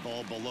breaking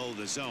ball below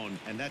the zone,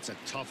 and that's a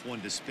tough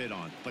one to spit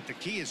on. But the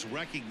key is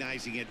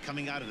recognizing it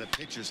coming out of the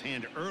pitcher's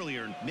hand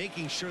earlier and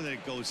making sure that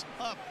it goes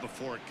up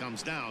before it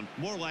comes down.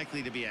 More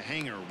likely to be a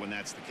hanger when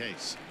that's the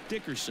case.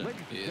 Dickerson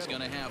is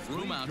going to have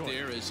room out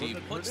there as he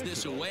puts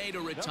this away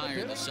to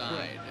retire the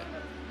side.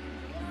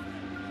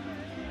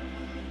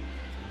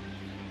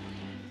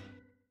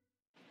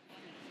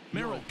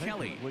 Merrill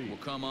Kelly will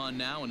come on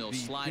now, and he'll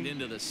slide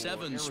into the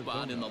 7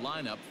 spot in the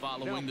lineup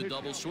following the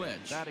double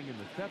switch.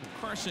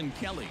 Carson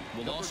Kelly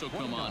will also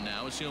come on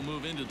now as he'll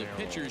move into the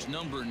pitcher's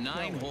number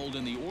 9 hold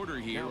in the order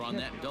here on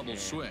that double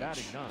switch.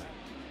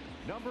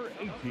 Number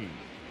 18,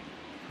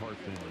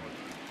 Carson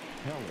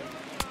Kelly.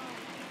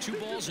 2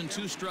 balls and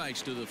 2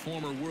 strikes to the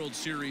former World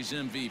Series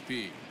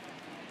MVP.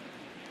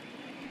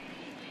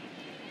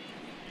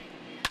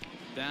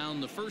 Down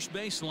the first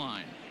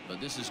baseline. But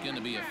this is going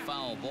to be a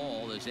foul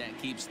ball as that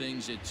keeps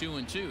things at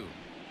 2-2.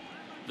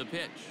 The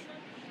pitch.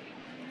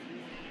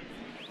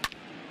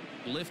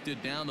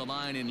 Lifted down the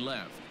line in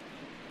left.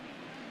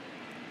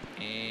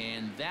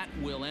 And that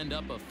will end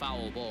up a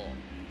foul ball.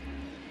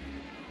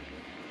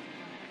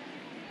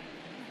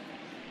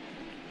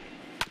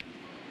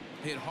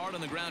 Hit hard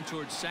on the ground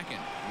towards second.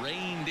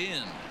 Reined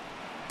in.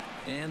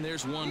 And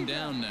there's one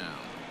down now.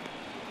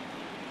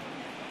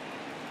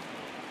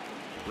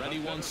 Ready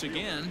once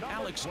again,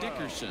 Alex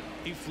Dickerson.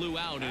 He flew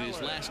out in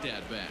his last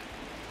at-bat.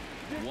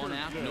 One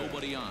out,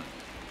 nobody on.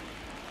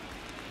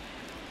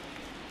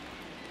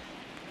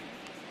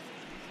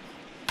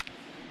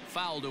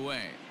 Fouled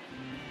away.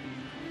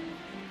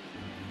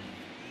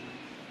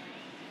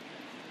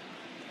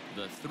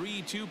 The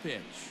 3-2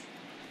 pitch.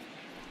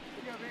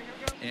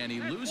 And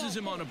he loses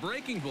him on a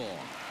breaking ball.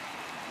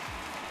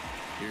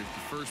 Here's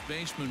the first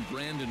baseman,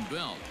 Brandon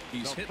Belt.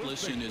 He's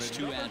hitless in his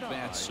 2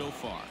 at-bats so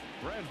far.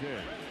 Brandon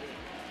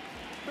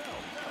Belt.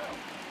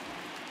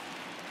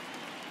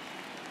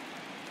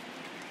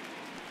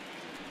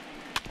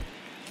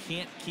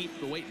 Can't keep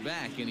the weight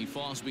back, and he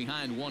falls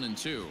behind 1 and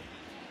 2.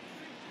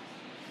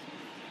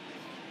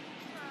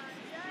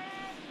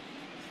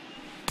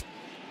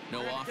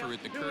 No offer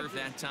at the curve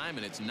that time,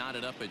 and it's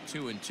knotted up at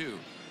 2 and 2.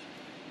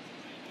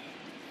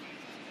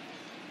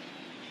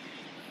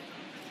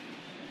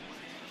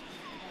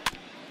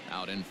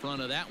 Out in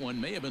front of that one,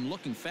 may have been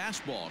looking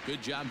fastball.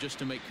 Good job just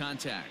to make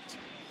contact.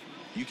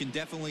 You can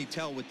definitely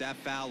tell with that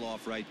foul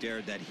off right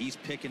there that he's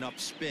picking up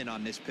spin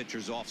on this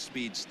pitcher's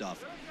off-speed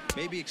stuff.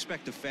 Maybe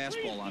expect a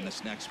fastball on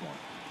this next one.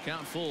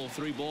 Count full,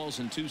 3 balls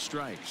and 2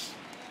 strikes.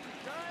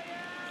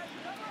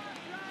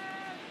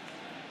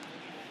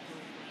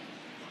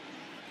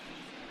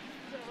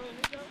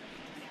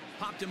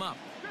 Popped him up.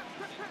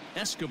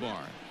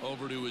 Escobar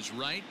over to his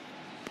right.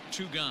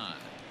 2 gone.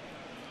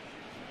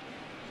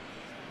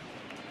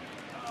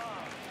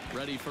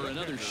 Ready for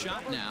another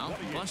shot now.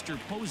 Buster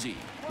Posey,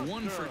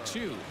 1 for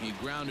 2. He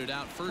grounded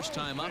out first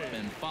time up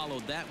and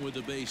followed that with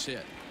a base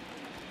hit.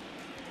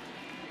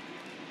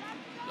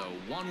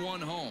 The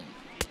 1-1 home.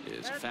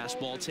 His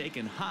fastball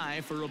taken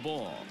high for a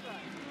ball.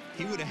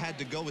 He would have had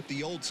to go with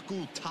the old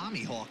school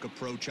Tommy Hawk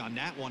approach on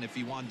that one if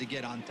he wanted to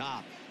get on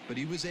top, but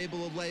he was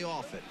able to lay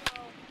off it.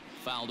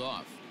 Fouled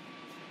off.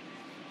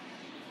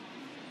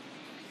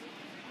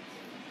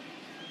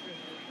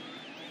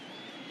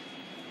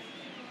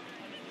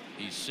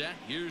 He's set.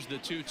 Here's the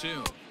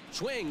 2-2.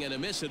 Swing and a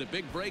miss at a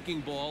big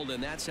breaking ball,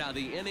 and that's how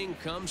the inning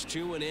comes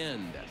to an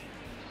end.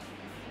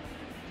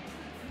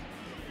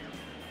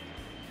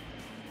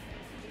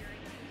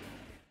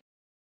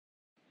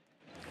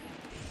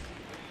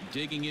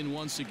 Digging in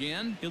once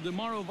again,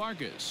 Ildemaro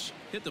Vargas.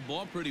 Hit the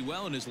ball pretty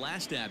well in his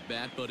last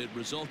at-bat, but it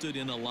resulted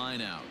in a line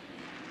out.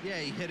 Yeah,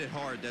 he hit it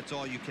hard. That's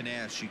all you can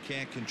ask. You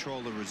can't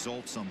control the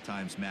result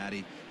sometimes,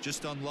 Matty.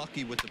 Just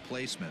unlucky with the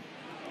placement.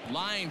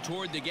 Line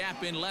toward the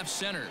gap in left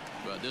center,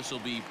 but this will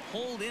be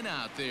pulled in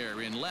out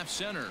there in left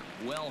center.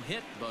 Well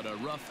hit, but a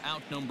rough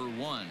out, number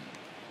 1.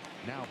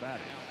 Now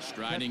batting.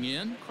 Striding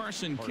in,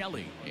 Carson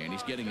Kelly, and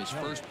he's getting his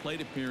first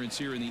plate appearance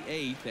here in the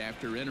 8th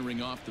after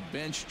entering off the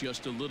bench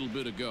just a little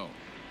bit ago.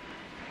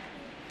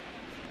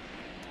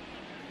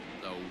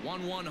 The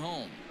 1-1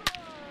 home.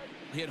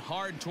 Hit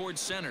hard towards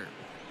center.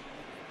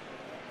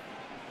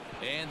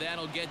 And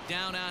that'll get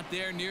down out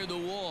there near the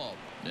wall.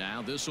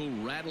 Now this will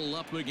rattle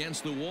up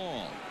against the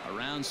wall.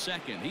 Around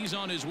second. He's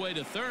on his way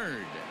to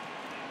third.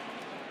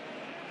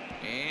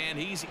 And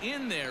he's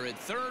in there at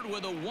third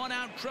with a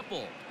 1-out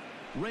triple.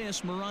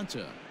 Reyes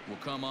Maranta will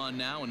come on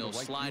now, and he'll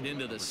slide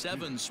into the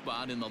 7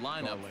 spot in the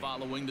lineup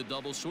following the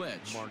double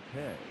switch.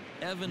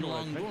 Evan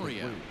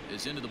Longoria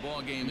is into the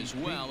ball game as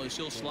well, as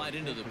he'll slide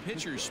into the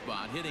pitcher's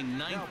spot, hitting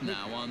 9th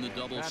now on the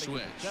double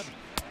switch.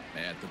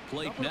 At the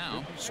plate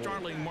now,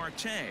 Starling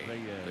Marte.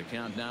 The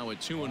count now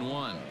at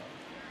 2-1.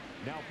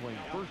 Now playing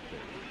first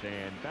base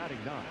and batting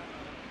 9,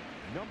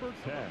 number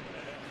 10,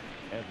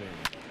 Evan.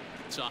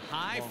 It's a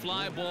high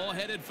fly ball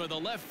headed for the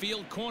left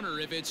field corner.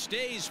 If it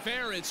stays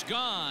fair, it's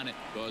gone.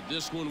 But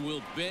this one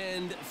will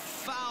bend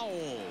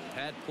foul.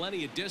 Had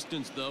plenty of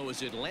distance, though,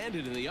 as it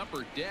landed in the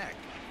upper deck.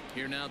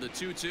 Here now the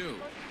 2-2.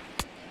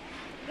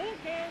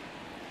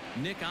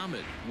 Nick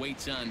Ahmed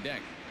waits on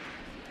deck.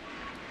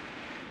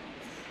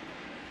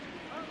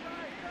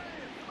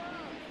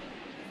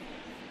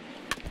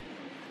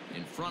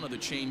 In front of the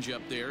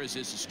changeup there, as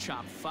this is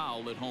chopped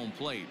foul at home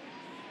plate.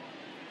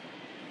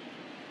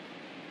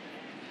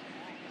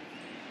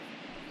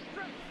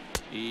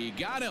 He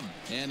got him,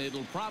 and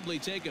it'll probably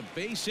take a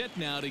base hit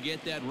now to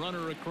get that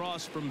runner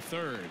across from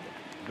third.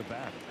 The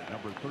bat,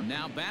 number 13.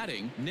 Now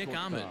batting, Nick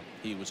Ahmed.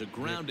 He was a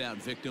ground out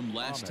victim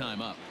last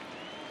time up.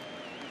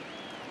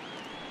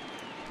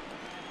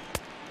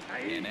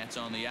 And that's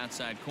on the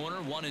outside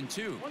corner,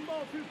 1-2. 1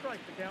 ball, 2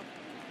 strikes to count.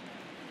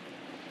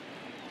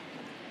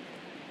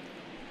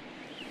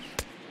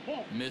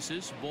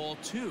 Misses, ball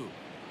 2.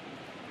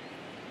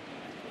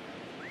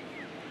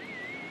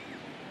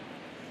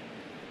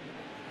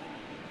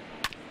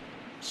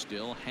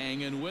 Still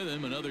hanging with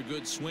him. Another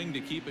good swing to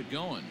keep it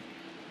going.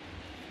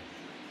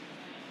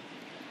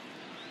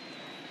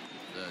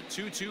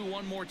 The 2-2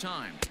 one more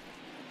time.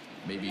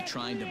 Maybe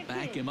trying to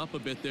back him up a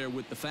bit there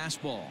with the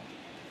fastball.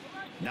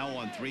 Now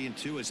on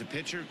 3-2 as a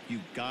pitcher,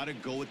 you've got to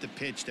go with the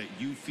pitch that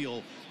you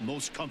feel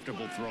most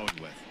comfortable throwing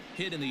with.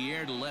 Hit in the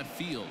air to left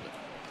field.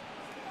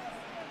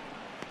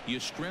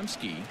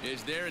 Yastrzemski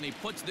is there, and he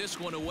puts this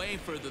one away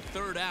for the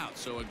third out.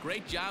 So a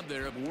great job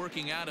there of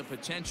working out a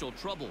potential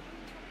trouble.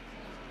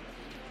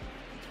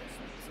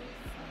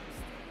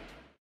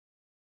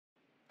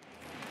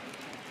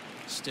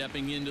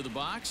 Stepping into the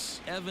box,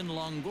 Evan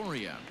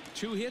Longoria.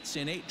 2 hits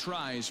and 8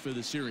 tries for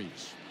the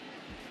series.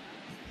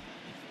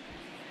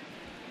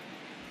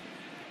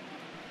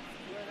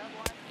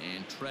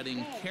 And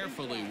treading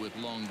carefully with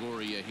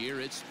Longoria here.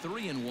 It's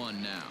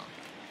 3-1 now.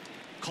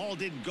 Call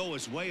didn't go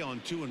his way on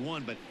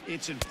 2-1, but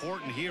it's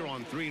important here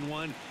on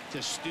 3-1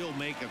 to still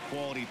make a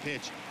quality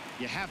pitch.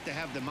 You have to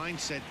have the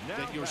mindset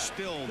that you're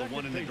still the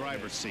one in the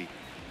driver's seat.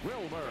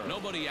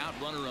 Nobody out,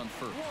 runner on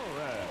first.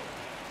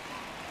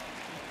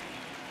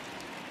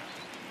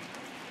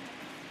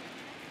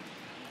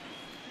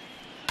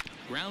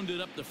 Grounded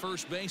up the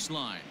first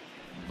baseline,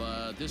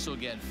 but this will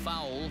get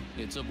foul.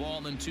 It's a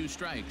ball and 2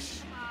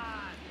 strikes.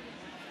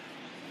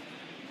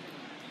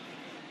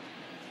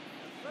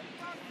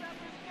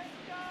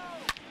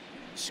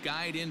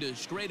 Skied into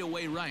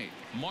straightaway right.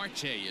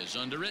 Marte is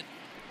under it.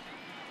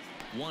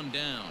 1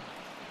 down.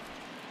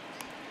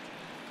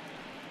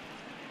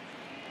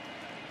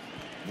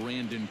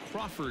 Brandon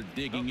Crawford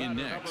digging in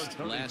next.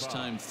 Last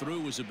time through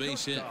was a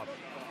base hit.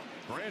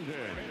 Brandon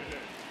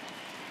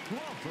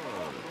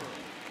Crawford.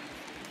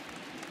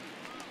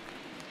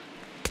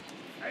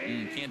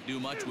 Can't do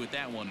much with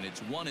that one.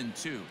 It's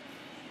 1-2.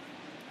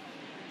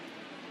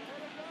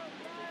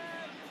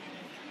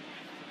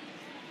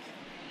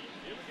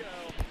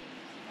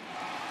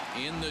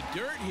 In the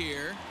dirt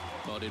here,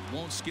 but it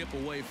won't skip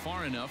away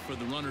far enough for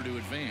the runner to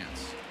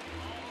advance.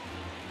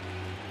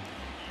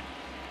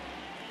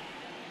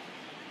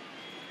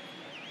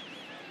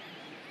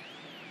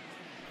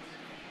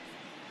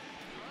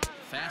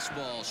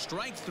 Fastball,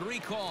 strike 3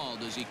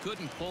 called as he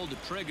couldn't pull the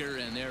trigger,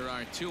 and there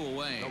are 2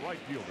 away. The right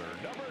fielder,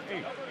 number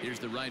 8. Here's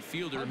the right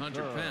fielder,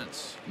 Hunter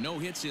Pence. No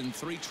hits in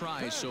 3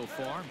 tries so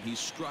far. He's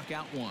struck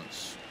out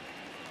once.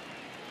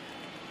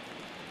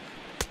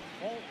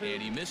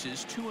 And he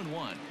misses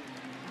 2-1.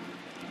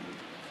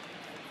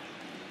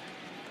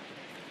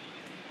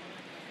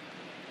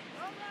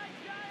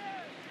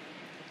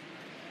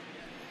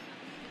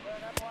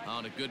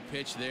 On a good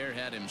pitch there,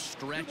 had him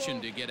stretching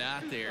to get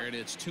out there, and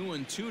it's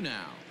 2-2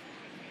 now.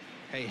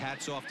 Hey,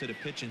 hats off to the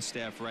pitching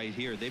staff right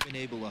here. They've been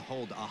able to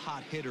hold a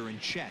hot hitter in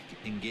check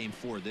in Game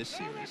 4 of this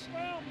series.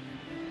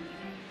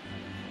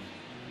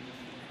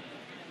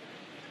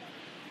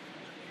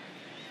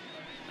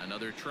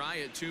 Another try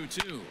at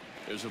 2-2.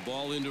 There's a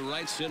ball into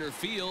right center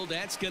field.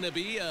 That's going to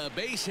be a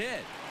base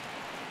hit.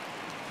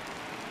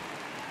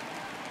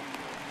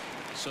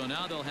 So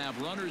now they'll have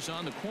runners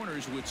on the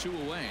corners with 2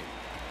 away.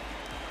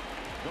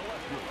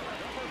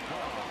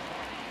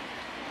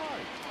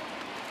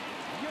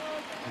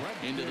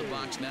 Into the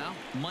box now,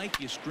 Mike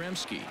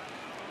Yastrzemski.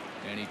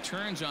 And he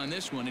turns on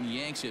this one and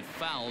yanks it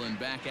foul and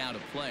back out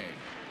of play.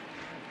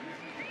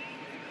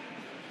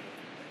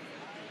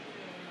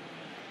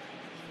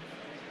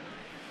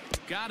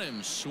 Got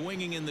him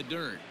swinging in the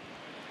dirt.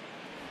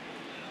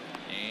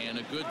 And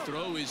a good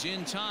throw is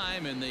in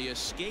time, and they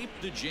escape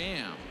the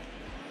jam.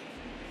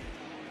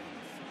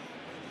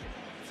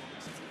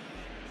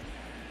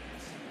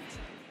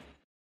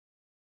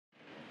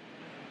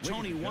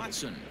 Tony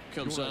Watson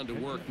Comes on to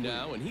work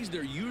now, and he's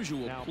their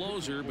usual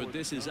closer, but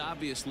this is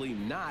obviously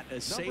not a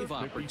save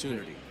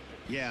opportunity.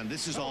 Yeah, and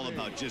this is all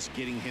about just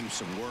getting him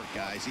some work,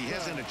 guys. He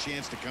hasn't a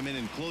chance to come in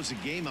and close a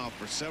game out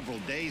for several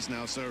days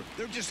now, so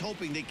they're just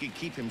hoping they can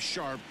keep him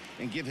sharp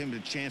and give him the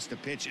chance to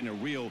pitch in a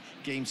real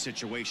game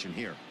situation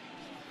here.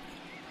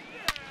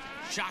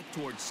 Shot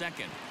towards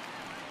second.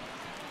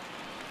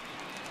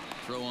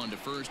 Throw on to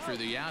first for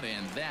the out,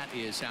 and that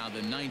is how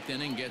the 9th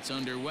inning gets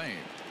underway.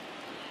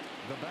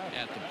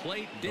 At the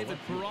plate, David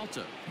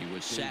Peralta. He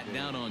was sat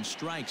down on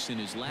strikes in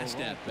his last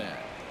at-bat.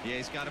 Yeah,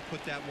 he's got to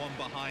put that one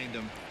behind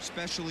him,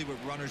 especially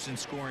with runners in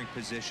scoring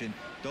position.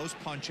 Those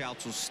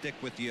punch-outs will stick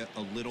with you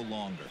a little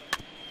longer.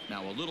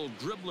 Now a little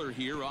dribbler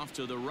here off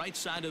to the right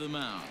side of the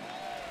mound.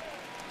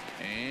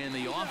 And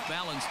the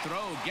off-balance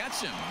throw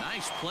gets him.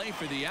 Nice play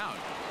for the out.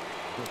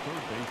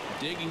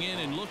 Digging in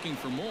and looking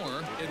for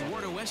more,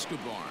 Eduardo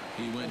Escobar.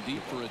 He went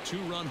deep for a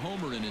 2-run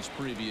homer in his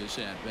previous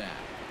at-bat.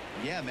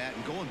 Yeah, Matt,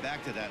 and going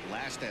back to that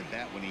last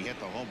at-bat when he hit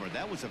the homer,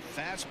 that was a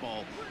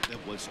fastball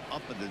that was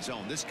up in the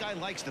zone. This guy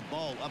likes the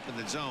ball up in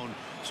the zone,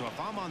 so if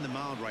I'm on the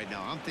mound right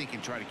now, I'm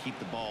thinking try to keep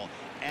the ball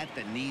at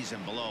the knees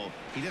and below.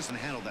 He doesn't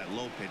handle that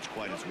low pitch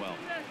quite as well.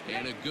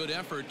 And a good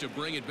effort to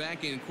bring it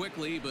back in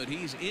quickly, but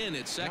he's in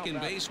at second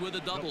base with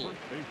a double.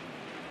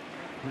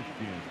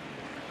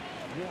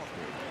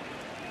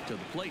 To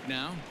the plate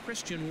now,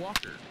 Christian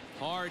Walker.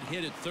 Hard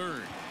hit at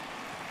third.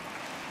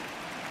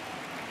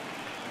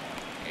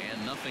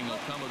 And nothing will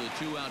come of the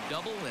 2-out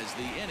double as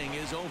the inning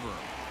is over.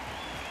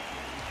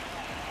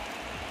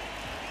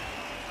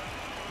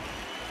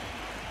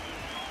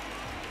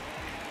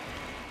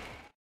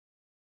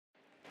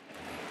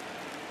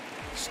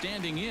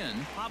 Standing in,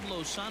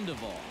 Pablo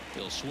Sandoval.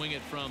 He'll swing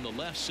it from the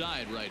left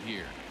side right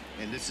here.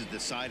 And this is the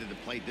side of the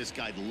plate this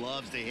guy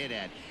loves to hit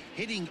at.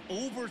 Hitting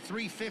over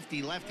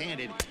 350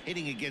 left-handed,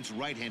 hitting against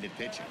right-handed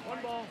pitching.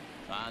 One ball.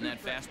 And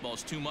that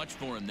fastball's too much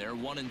for him there.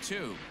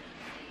 1-2.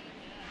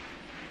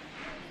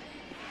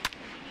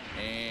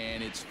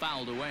 And it's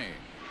fouled away.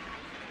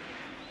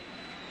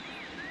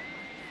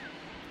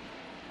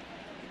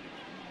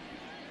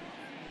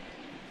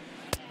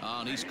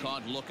 And he's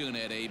caught looking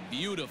at a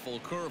beautiful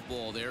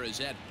curveball there as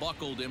that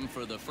buckled him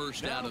for the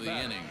first out of the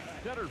inning.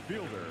 Center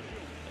fielder.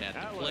 At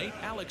the plate,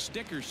 Alex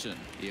Dickerson.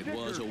 It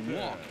was a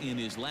walk in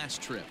his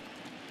last trip.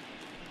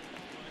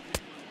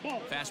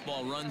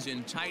 Fastball runs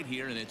in tight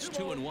here, and it's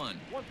 2-1. One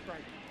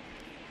strike.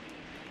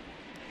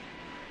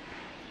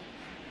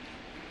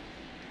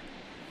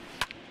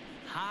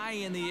 High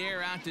in the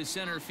air out to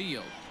center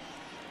field.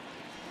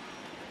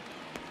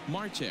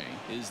 Marte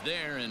is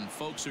there, and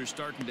folks are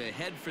starting to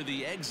head for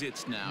the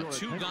exits now.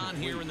 2 gone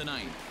here in the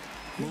ninth.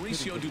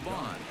 Mauricio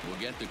Dubon will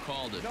get the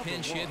call to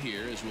pinch hit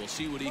here, as we'll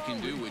see what he can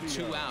do with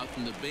 2 out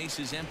and the base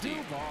is empty.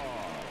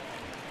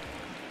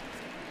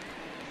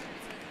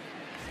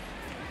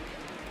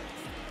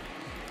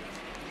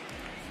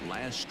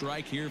 Last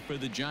strike here for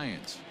the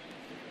Giants.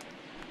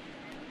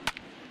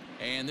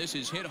 And this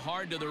is hit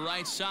hard to the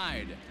right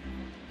side.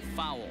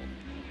 Foul.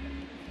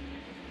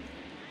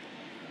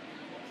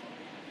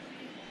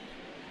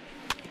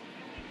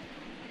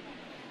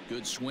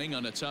 Good swing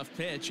on a tough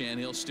pitch, and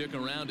he'll stick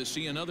around to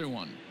see another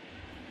one.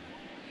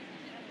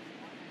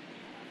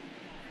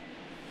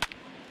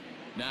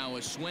 Now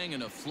a swing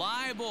and a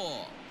fly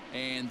ball,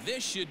 and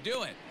this should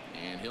do it.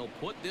 And he'll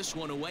put this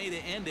one away to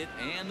end it,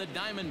 and the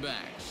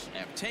Diamondbacks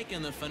have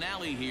taken the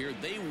finale here.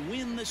 They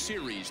win the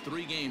series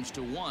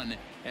 3-1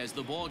 as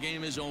the ball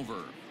game is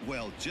over.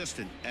 Well, just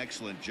an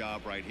excellent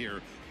job right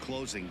here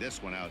closing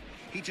this one out.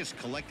 He just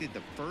collected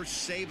the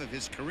first save of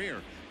his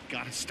career.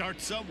 Got to start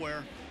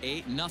somewhere.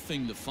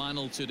 8-0 the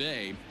final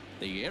today.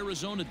 The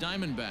Arizona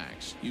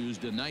Diamondbacks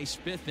used a nice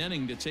 5th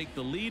inning to take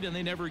the lead, and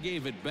they never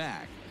gave it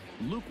back.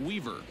 Luke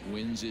Weaver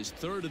wins his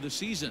 3rd of the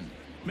season.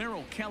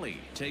 Merrill Kelly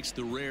takes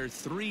the rare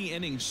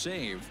 3-inning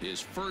save,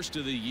 his 1st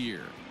of the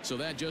year. So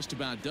that just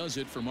about does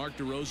it for Mark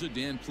DeRosa,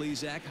 Dan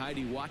Plesac,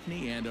 Heidi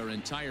Watney, and our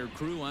entire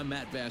crew. I'm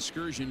Matt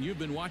Vasgersian. You've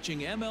been watching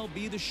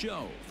MLB The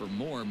Show. For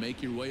more,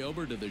 make your way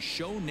over to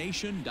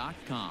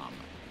theshownation.com.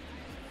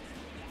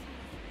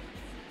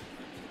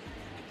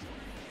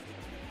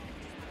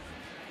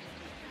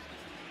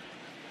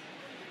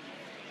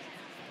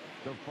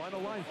 The final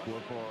line score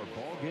for our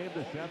ball game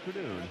this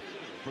afternoon: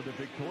 for the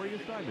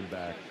victorious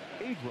Diamondbacks,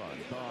 8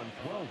 runs on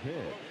 12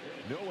 hits,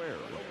 no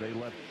errors. They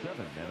left 7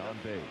 men on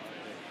base.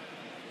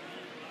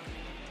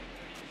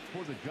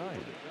 For the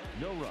Giants,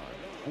 no runs,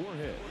 4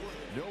 hits,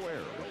 no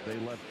errors. They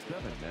left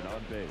 7 men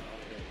on base.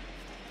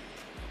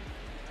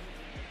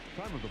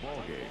 Time of the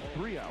ball game: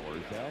 3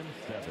 hours and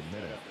 7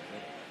 minutes.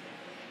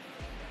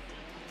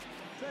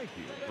 Thank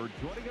you for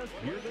joining us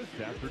here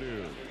this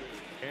afternoon.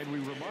 And we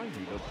remind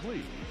you to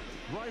please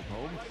drive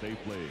home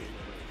safely.